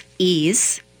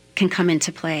dis-ease can come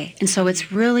into play. And so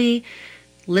it's really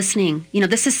listening.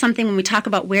 This is something when we talk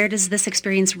about where does this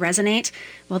experience resonate,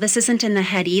 well, this isn't in the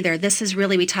head either. This is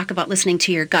really, we talk about listening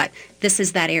to your gut. This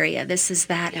is that area. This is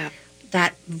that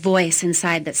voice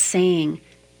inside that's saying,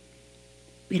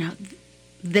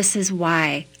 this is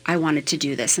why I wanted to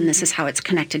do this, and this is how it's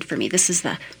connected for me. This is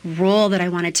the role that I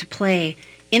wanted to play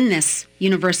in this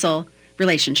universal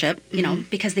relationship,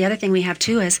 because the other thing we have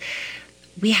too is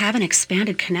we have an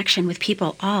expanded connection with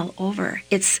people all over.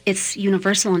 It's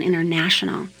universal and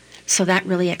international. So that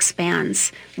really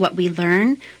expands what we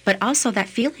learn, but also that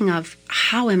feeling of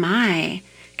how am I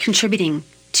contributing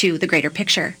to the greater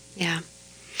picture? Yeah.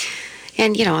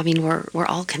 And, we're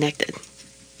all connected.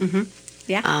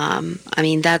 Yeah.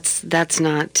 That's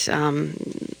not,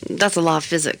 that's a law of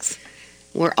physics.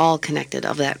 We're all connected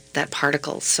of that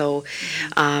particle. So,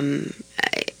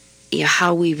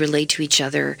 how we relate to each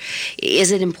other,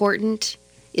 is it important?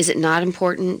 Is it not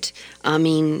important?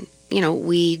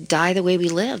 We die the way we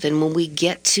live. And when we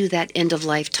get to that end of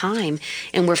life time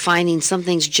and we're finding some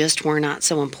things just were not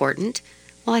so important,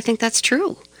 well, I think that's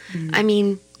true.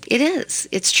 It is.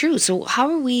 It's true. So how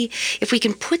are we, if we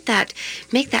can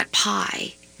make that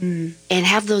pie and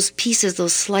have those pieces,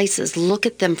 those slices, look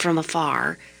at them from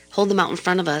afar, hold them out in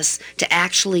front of us to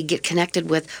actually get connected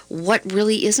with what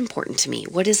really is important to me,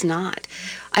 what is not.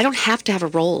 I don't have to have a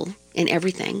role in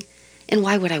everything, and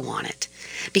why would I want it?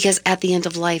 Because at the end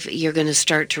of life, you're going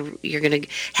to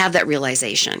have that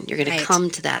realization. You're going to come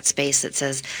to that space that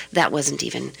says that wasn't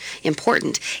even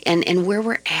important. And where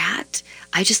we're at,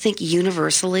 I just think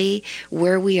universally,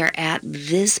 where we are at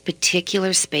this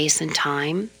particular space and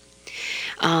time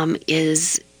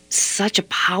is such a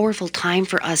powerful time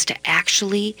for us to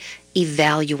actually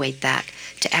evaluate that,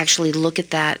 to actually look at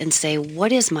that and say,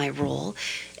 what is my role?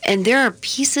 And there are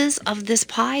pieces of this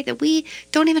pie that we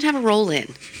don't even have a role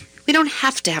in. We don't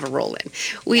have to have a role in.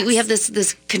 We have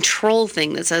this control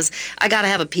thing that says, I got to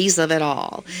have a piece of it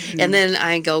all. Mm-hmm. And then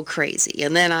I go crazy.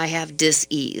 And then I have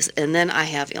dis-ease. And then I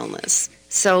have illness.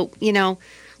 So, you know,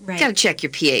 got to check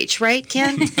your pH, right,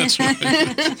 Ken? That's right.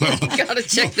 Well, got to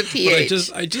check the pH. Well,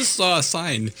 I just saw a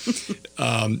sign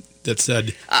that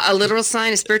said... a literal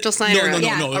sign, a spiritual sign, no, or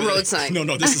no, a road sign?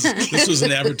 No, this was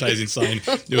an advertising sign.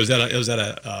 It was at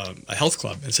a health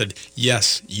club. It said,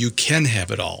 yes, you can have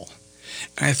it all.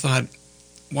 And I thought,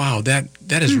 wow, that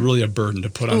is really a burden to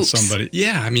put on somebody.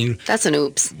 Yeah, I mean... That's an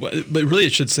oops. But really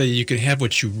it should say you can have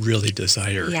what you really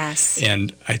desire. Yes.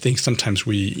 And I think sometimes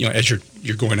we, you know, as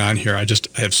you're going on here, I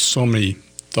have so many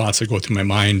thoughts that go through my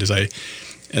mind as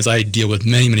I deal with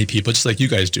many people, just like you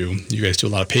guys do. You guys do a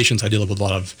lot of patients. I deal with a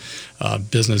lot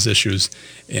of business issues.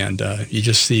 And you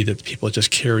just see that people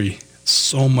just carry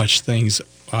so much things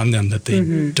on them that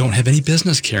they don't have any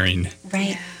business carrying.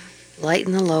 Right.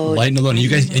 Lighten the load. And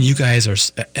you guys are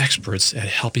experts at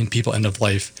helping people end of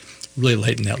life really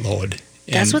lighten that load.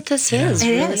 That's what this is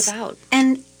really is about.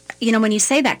 And, you know, when you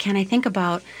say that, Ken, I think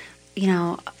about, you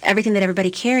know, everything that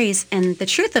everybody carries. And the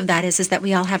truth of that is that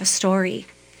we all have a story.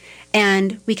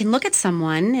 And we can look at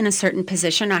someone in a certain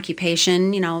position,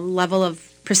 occupation, you know, level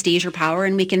of prestige or power,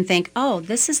 and we can think, oh,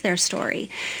 this is their story.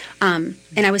 And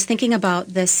I was thinking about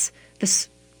this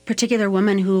particular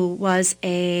woman who was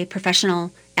a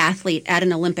professional athlete at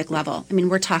an Olympic level. I mean,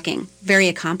 we're talking very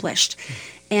accomplished.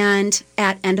 And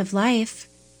at end of life,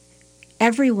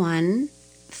 everyone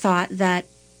thought that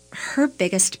her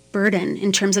biggest burden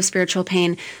in terms of spiritual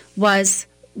pain was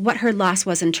what her loss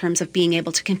was in terms of being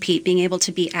able to compete, being able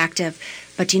to be active.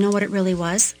 But do you know what it really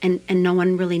was? And no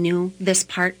one really knew this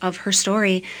part of her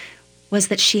story, was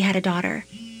that she had a daughter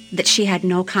that she had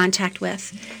no contact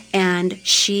with. And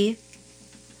she...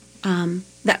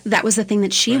 that was the thing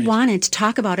that she wanted to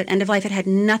talk about at end of life. It had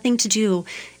nothing to do,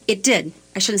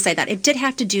 I shouldn't say that. It did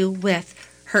have to do with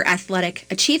her athletic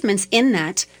achievements, in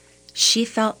that she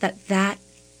felt that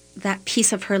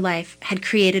piece of her life had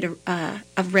created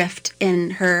a rift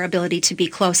in her ability to be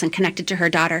close and connected to her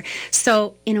daughter.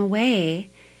 So in a way,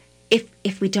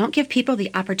 if we don't give people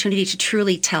the opportunity to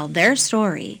truly tell their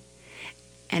story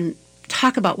and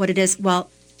talk about what it is, well,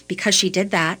 because she did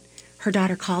that, her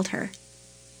daughter called her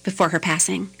before her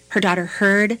passing. Her daughter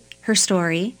heard her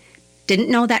story, didn't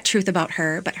know that truth about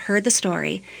her, but heard the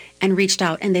story and reached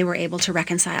out, and they were able to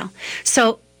reconcile.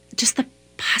 So just the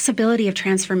possibility of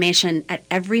transformation at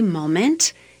every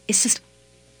moment is just,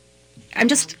 I'm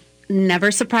just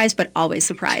never surprised, but always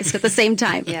surprised at the same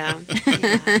time. Yeah.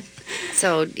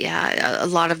 So, a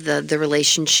lot of the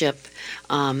relationship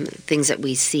things that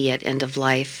we see at end of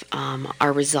life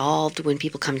are resolved when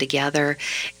people come together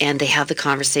and they have the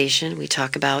conversation. We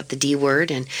talk about the D word,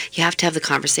 and you have to have the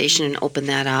conversation and open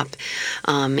that up.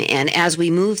 And as we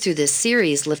move through this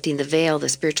series, Lifting the Veil, the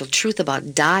spiritual truth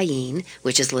about dying,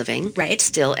 which is living,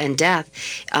 still, and death,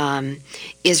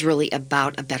 is really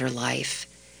about a better life,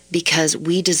 because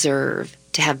we deserve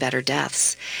to have better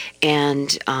deaths.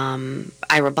 And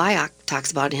Ira Byock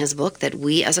talks about in his book that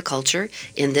we as a culture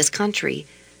in this country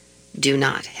do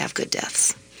not have good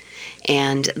deaths.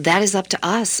 And that is up to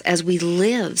us as we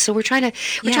live. So we're trying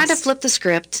to flip the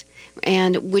script,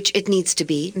 and which it needs to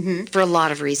be for a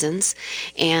lot of reasons.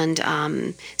 And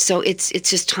so it's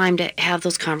just time to have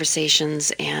those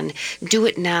conversations and do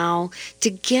it now to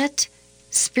get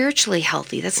spiritually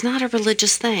healthy. That's not a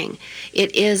religious thing.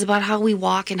 It is about how we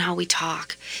walk and how we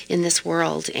talk in this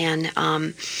world, and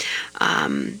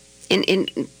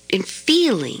in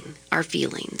feeling our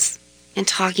feelings and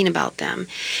talking about them.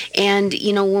 And,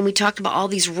 you know, when we talked about all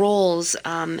these roles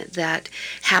that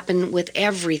happen with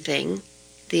everything,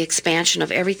 the expansion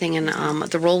of everything and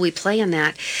the role we play in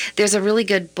that, there's a really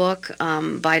good book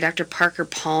by Dr. Parker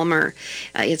Palmer.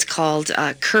 It's called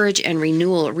Courage and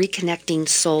Renewal, Reconnecting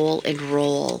Soul and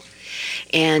Role.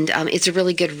 And it's a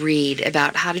really good read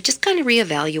about how to just kind of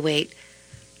reevaluate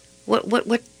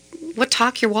what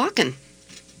talk you're walking.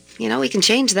 You know, we can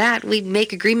change that. We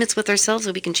make agreements with ourselves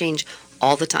that we can change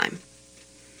all the time.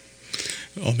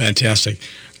 Oh, fantastic.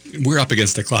 we're up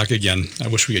against the clock again. I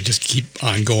wish we could just keep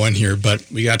on going here, but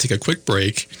we got to take a quick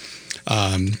break.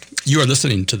 You are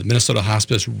listening to the Minnesota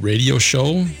Hospice Radio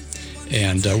Show,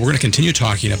 and we're going to continue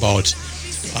talking about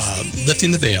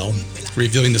lifting the veil,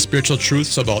 revealing the spiritual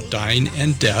truths about dying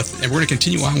and death, and we're going to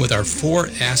continue on with our 4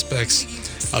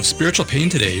 aspects of spiritual pain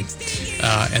today,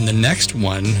 and the next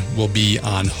one will be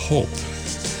on hope.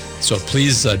 So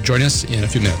please join us in a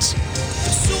few minutes.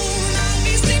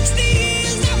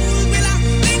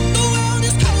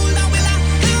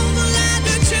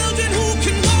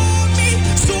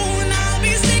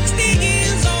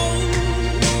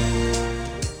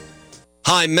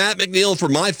 Hi, Matt McNeil for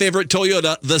my favorite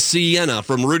Toyota, the Sienna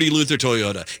from Rudy Luther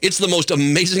Toyota. It's the most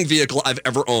amazing vehicle I've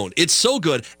ever owned. It's so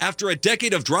good, after a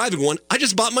decade of driving one, I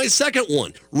just bought my second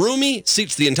one. Roomy,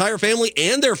 seats the entire family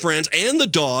and their friends and the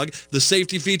dog. The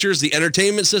safety features, the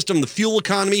entertainment system, the fuel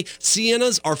economy.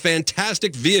 Siennas are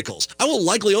fantastic vehicles. I will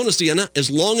likely own a Sienna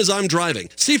as long as I'm driving.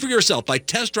 See for yourself by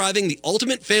test driving the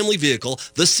ultimate family vehicle,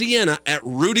 the Sienna, at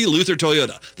Rudy Luther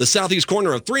Toyota, the southeast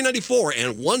corner of 394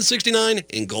 and 169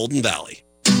 in Golden Valley.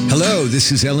 Hello,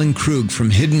 this is Ellen Krug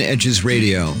from Hidden Edges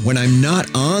Radio. When I'm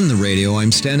not on the radio,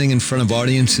 I'm standing in front of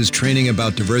audiences training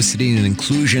about diversity and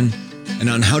inclusion and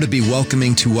on how to be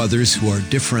welcoming to others who are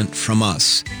different from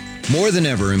us. More than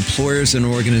ever, employers and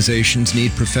organizations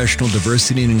need professional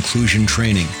diversity and inclusion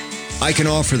training. I can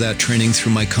offer that training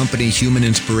through my company, Human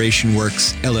Inspiration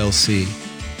Works, LLC.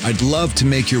 I'd love to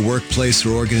make your workplace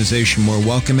or organization more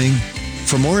welcoming.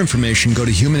 For more information, go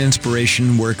to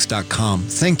humaninspirationworks.com.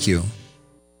 Thank you.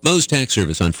 Moe's Tax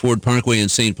Service on Ford Parkway in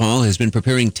St. Paul has been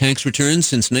preparing tax returns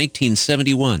since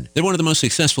 1971. They're one of the most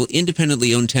successful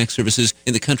independently owned tax services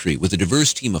in the country with a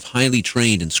diverse team of highly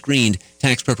trained and screened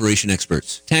tax preparation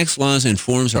experts. Tax laws and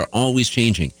forms are always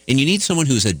changing, and you need someone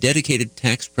who's a dedicated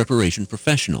tax preparation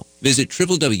professional. Visit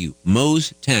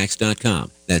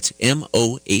www.mohstax.com. That's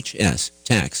MOHS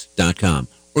tax.com.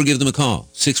 Or give them a call,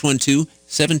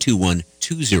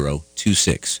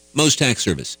 612-721-2026. Moe's Tax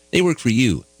Service. They work for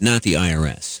you, not the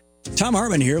IRS. Tom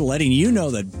Hartman here, letting you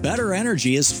know that Better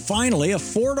Energy is finally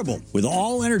affordable. With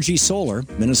All Energy Solar,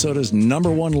 Minnesota's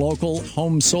 #1 local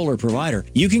home solar provider,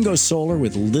 you can go solar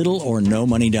with little or no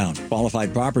money down.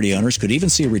 Qualified property owners could even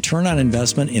see a return on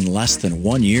investment in less than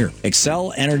 1 year.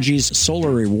 Excel Energy's Solar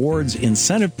Rewards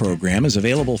Incentive Program is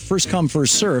available first come,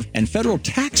 first serve, and federal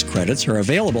tax credits are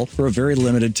available for a very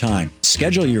limited time.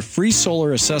 Schedule your free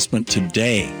solar assessment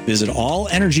today. Visit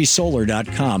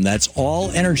allenergysolar.com. That's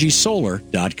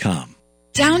allenergysolar.com.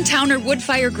 Downtowner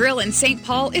Woodfire Grill in St.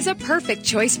 Paul is a perfect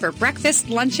choice for breakfast,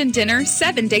 lunch, and dinner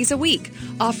 7 days a week,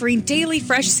 offering daily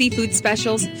fresh seafood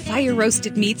specials,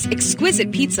 fire-roasted meats,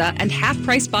 exquisite pizza, and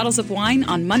half-price bottles of wine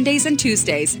on Mondays and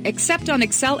Tuesdays, except on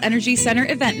Excel Energy Center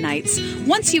event nights.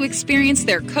 Once you experience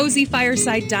their cozy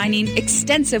fireside dining,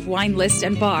 extensive wine list,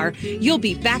 and bar, you'll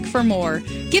be back for more.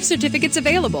 Gift certificates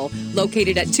available,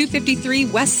 located at 253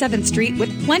 West 7th Street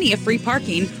with plenty of free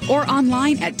parking, or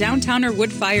online at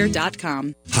downtownerwoodfire.com.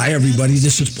 Hi, everybody.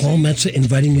 This is Paul Metza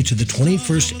inviting you to the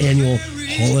 21st Annual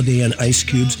Holiday on Ice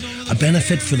Cubes, a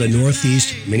benefit for the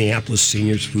Northeast Minneapolis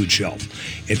Seniors Food Shelf.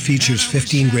 It features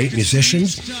 15 great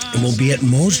musicians and will be at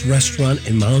Moe's Restaurant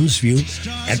in Mounds View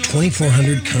at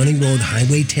 2400 County Road,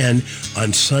 Highway 10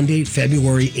 on Sunday,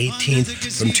 February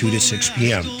 18th from 2 to 6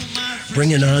 p.m.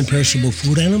 Bring a non-perishable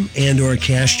food item and or a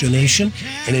cash donation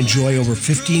and enjoy over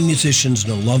 15 musicians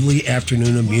and a lovely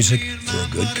afternoon of music for a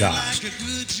good cause.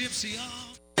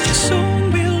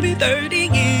 Soon we'll be 30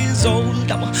 years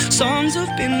old. Our songs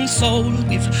have been sold.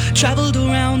 We've traveled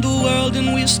around the world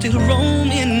and we're still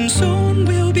roaming. Soon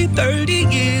we'll be 30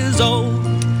 years old.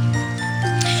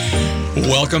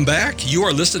 Welcome back. You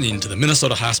are listening to the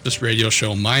Minnesota Hospice Radio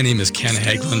Show. My name is Ken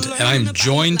Haglund, and I'm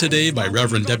joined today by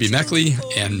Reverend Debbie Meckley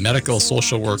and medical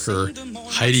social worker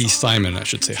Heidi Simon. I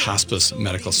should say hospice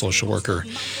medical social worker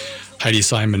Heidi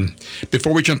Simon.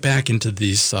 Before we jump back into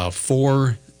these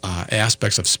 4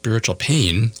 aspects of spiritual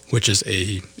pain, which is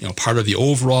a part of the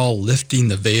overall lifting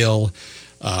the veil,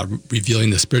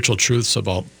 revealing the spiritual truths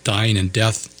about dying and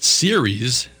death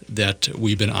series that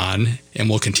we've been on and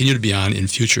will continue to be on in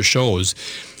future shows.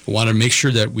 I want to make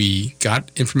sure that we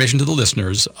got information to the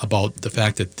listeners about the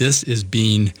fact that this is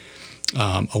being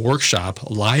a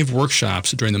workshop, live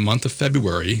workshops during the month of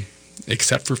February,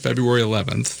 except for February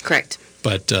 11th. Correct.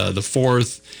 But the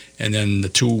 4th and then the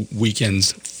 2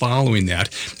 weekends following that.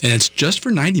 And it's just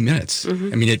for 90 minutes.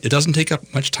 Mm-hmm. I mean, it doesn't take up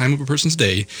much time of a person's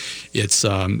day. It's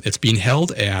being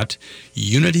held at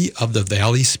Unity of the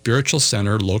Valley Spiritual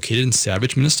Center located in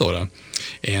Savage, Minnesota.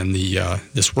 And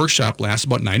this workshop lasts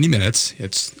about 90 minutes.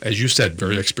 It's, as you said,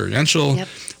 very experiential. Yep.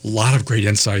 A lot of great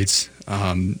insights.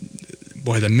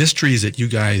 boy, the mysteries that you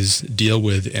guys deal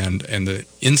with and the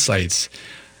insights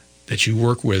that you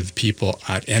work with people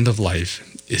at end of life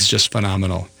is just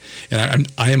phenomenal.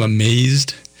 And I am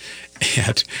amazed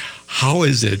at how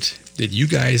is it that you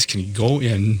guys can go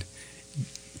in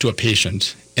to a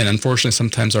patient, and unfortunately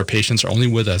sometimes our patients are only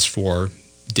with us for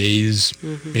days,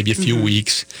 maybe a few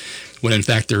weeks, when in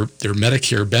fact their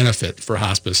Medicare benefit for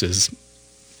hospice is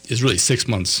really 6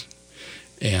 months.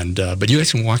 And but you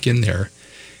guys can walk in there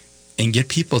and get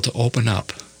people to open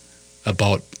up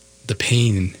about the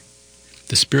pain,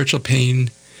 the spiritual pain,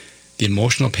 the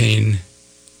emotional pain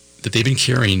that they've been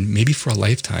carrying maybe for a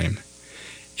lifetime.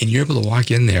 And you're able to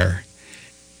walk in there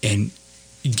and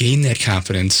gain that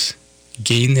confidence,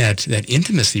 gain that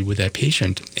intimacy with that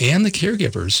patient and the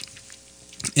caregivers,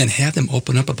 and have them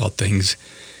open up about things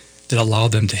that allow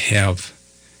them to have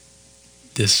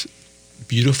this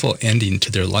beautiful ending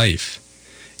to their life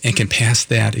and can pass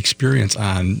that experience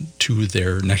on to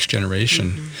their next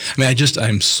generation. I mean, I'm just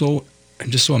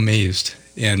so amazed.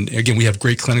 And again, we have a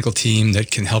great clinical team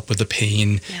that can help with the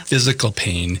pain, physical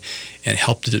pain, and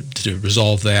help to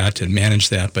resolve that and manage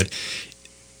that. But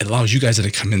it allows you guys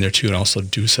to come in there too and also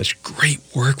do such great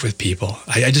work with people.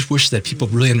 I just wish that people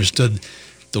really understood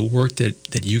the work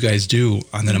that you guys do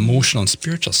on that emotional and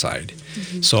spiritual side.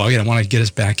 So again, I want to get us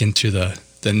back into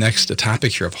the next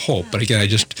topic here of hope. But again, I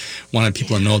just wanted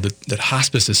people to know that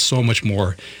hospice is so much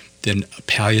more than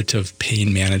palliative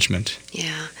pain management.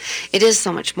 Yeah, it is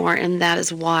so much more, and that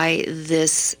is why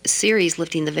this series,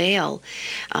 Lifting the Veil,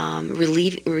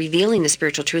 revealing the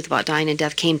spiritual truth about dying and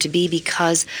death, came to be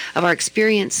because of our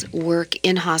experience work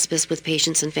in hospice with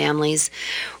patients and families.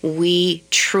 We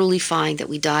truly find that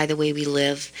we die the way we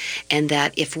live, and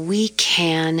that if we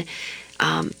can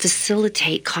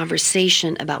facilitate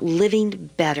conversation about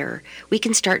living better, we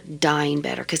can start dying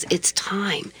better, because it's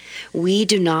time. We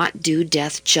do not do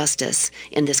death justice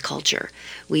in this culture.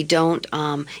 We don't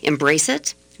embrace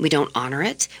it. We don't honor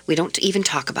it. We don't even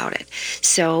talk about it.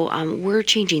 So we're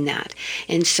changing that.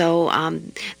 And so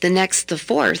the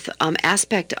fourth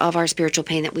aspect of our spiritual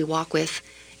pain that we walk with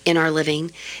in our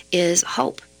living is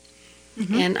hope.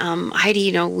 And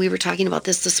Heidi, we were talking about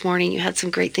this morning. You had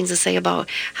some great things to say about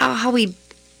how we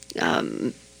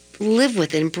live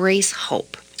with, embrace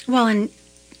hope. Well, and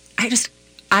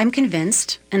I'm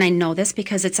convinced, and I know this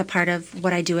because it's a part of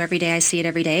what I do every day, I see it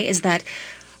every day, is that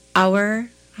our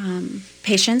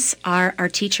patients are our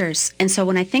teachers. And so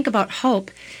when I think about hope,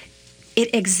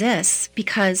 it exists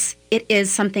because it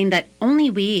is something that only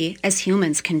we as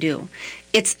humans can do.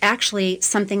 It's actually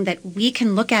something that we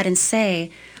can look at and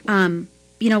say,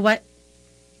 you know what?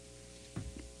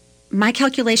 My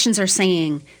calculations are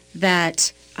saying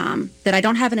that that I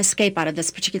don't have an escape out of this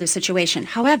particular situation.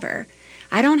 However,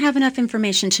 I don't have enough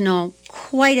information to know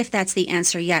quite if that's the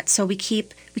answer yet. So we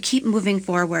keep moving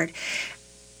forward.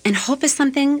 And hope is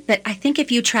something that I think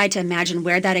if you tried to imagine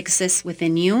where that exists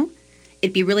within you,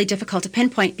 it'd be really difficult to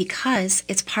pinpoint because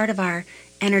it's part of our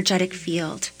energetic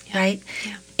field, right?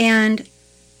 Yeah. And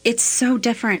it's so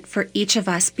different for each of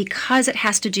us because it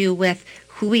has to do with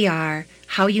who we are,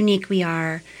 how unique we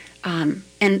are,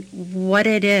 and what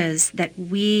it is that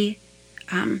we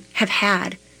have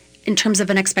had in terms of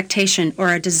an expectation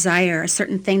or a desire, a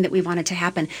certain thing that we wanted to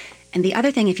happen. And the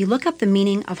other thing, if you look up the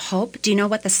meaning of hope, do you know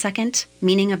what the second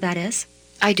meaning of that is?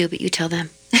 I do, but you tell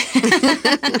them.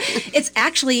 It's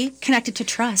actually connected to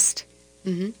trust,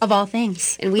 of all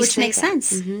things, and which makes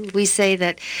sense. We say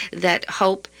that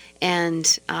hope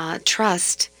and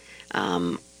trust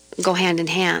go hand in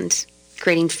hand,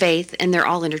 creating faith, and they're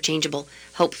all interchangeable.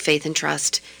 Hope, faith, and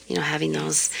trust, having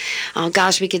those.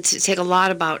 We could take a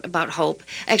lot about hope.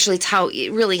 Actually, it's how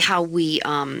we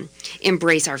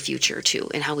embrace our future, too,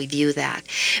 and how we view that.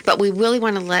 But we really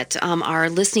want to let our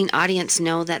listening audience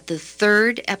know that the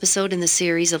third episode in the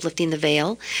series of Lifting the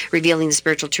Veil, revealing the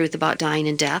spiritual truth about dying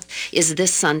and death, is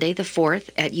this Sunday, the 4th,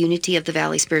 at Unity of the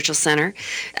Valley Spiritual Center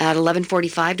at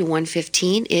 11:45 to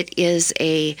 1:15. It is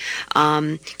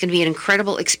going to be an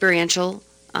incredible experiential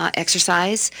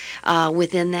exercise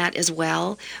within that as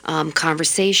well.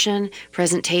 Conversation,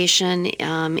 presentation.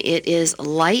 It is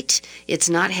light. It's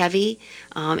not heavy.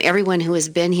 Everyone who has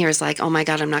been here is like, oh my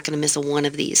God, I'm not going to miss a one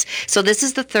of these. So this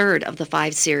is the third of the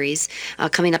 5 series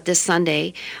coming up this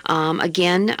Sunday.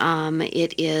 Again,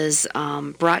 it is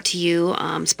brought to you,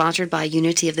 sponsored by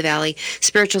Unity of the Valley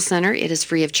Spiritual Center. It is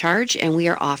free of charge, and we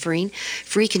are offering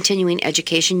free continuing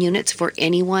education units for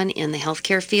anyone in the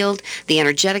healthcare field, the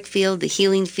energetic field, the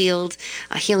healing healing field,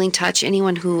 Healing Touch,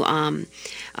 anyone who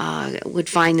would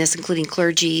find this, including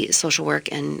clergy, social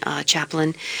work, and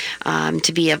chaplain,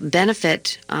 to be a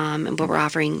benefit. And what we're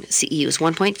offering CEUs,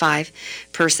 1.5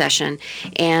 per session.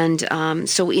 And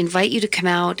so we invite you to come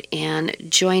out and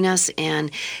join us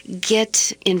and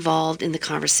get involved in the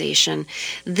conversation.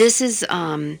 This is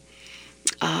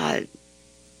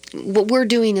what we're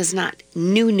doing is not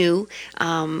new.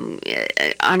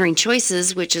 Honoring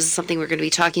Choices, which is something we're going to be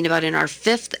talking about in our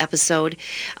 5th episode,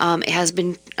 has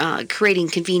been creating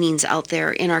convenings out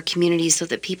there in our communities so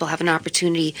that people have an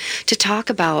opportunity to talk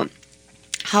about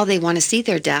how they want to see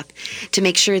their death, to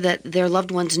make sure that their loved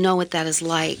ones know what that is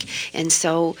like. And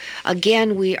so,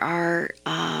 again, we are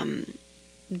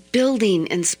building,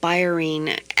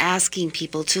 inspiring, asking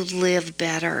people to live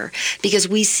better, because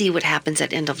we see what happens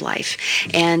at end of life,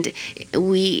 and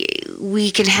we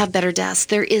can have better deaths.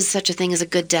 There is such a thing as a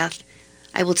good death.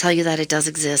 I will tell you that it does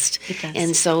exist. It does.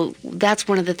 And so that's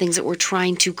one of the things that we're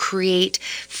trying to create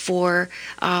for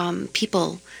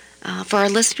people, for our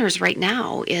listeners right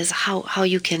now, is how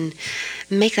you can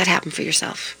make that happen for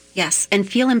yourself. Yes, and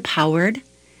feel empowered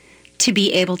to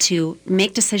be able to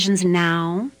make decisions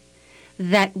now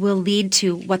that will lead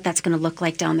to what that's going to look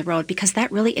like down the road, because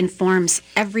that really informs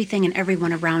everything and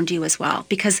everyone around you as well.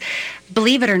 Because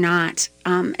believe it or not,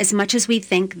 as much as we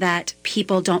think that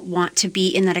people don't want to be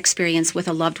in that experience with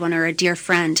a loved one or a dear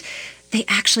friend, they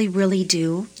actually really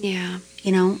do. Yeah.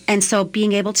 You know, and so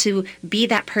being able to be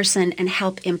that person and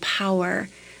help empower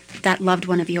that loved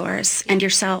one of yours and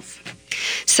yourself.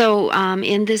 So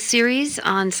in this series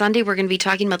on Sunday, we're going to be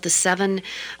talking about the 7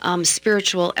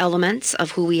 spiritual elements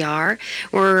of who we are.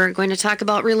 We're going to talk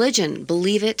about religion,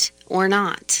 believe it or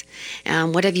not.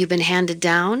 What have you been handed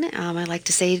down? I like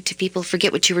to say to people,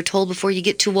 forget what you were told before you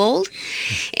get too old.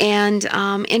 And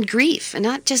grief, and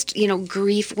not just,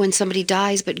 grief when somebody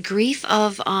dies, but grief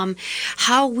of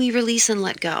how we release and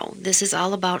let go. This is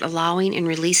all about allowing and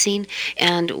releasing,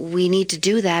 and we need to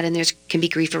do that, and there can be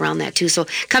grief around that too. So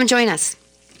come join us.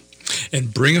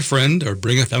 And bring a friend or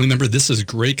bring a family member. This is a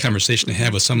great conversation to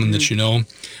have with someone that you know.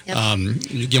 Yep.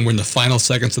 Again, we're in the final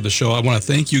seconds of the show. I want to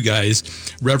thank you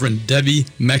guys, Reverend Debbie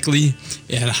Meckley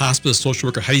and hospice social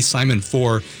worker Heidi Simon,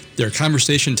 for their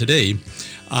conversation today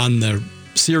on the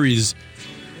series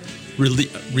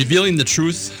Revealing the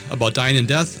Truth About Dying and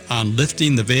Death on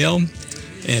Lifting the Veil.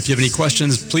 And if you have any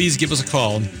questions, please give us a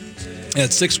call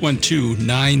at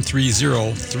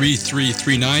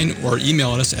 612-930-3339 or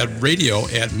email us at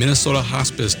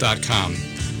radio@minnesotahospice.com.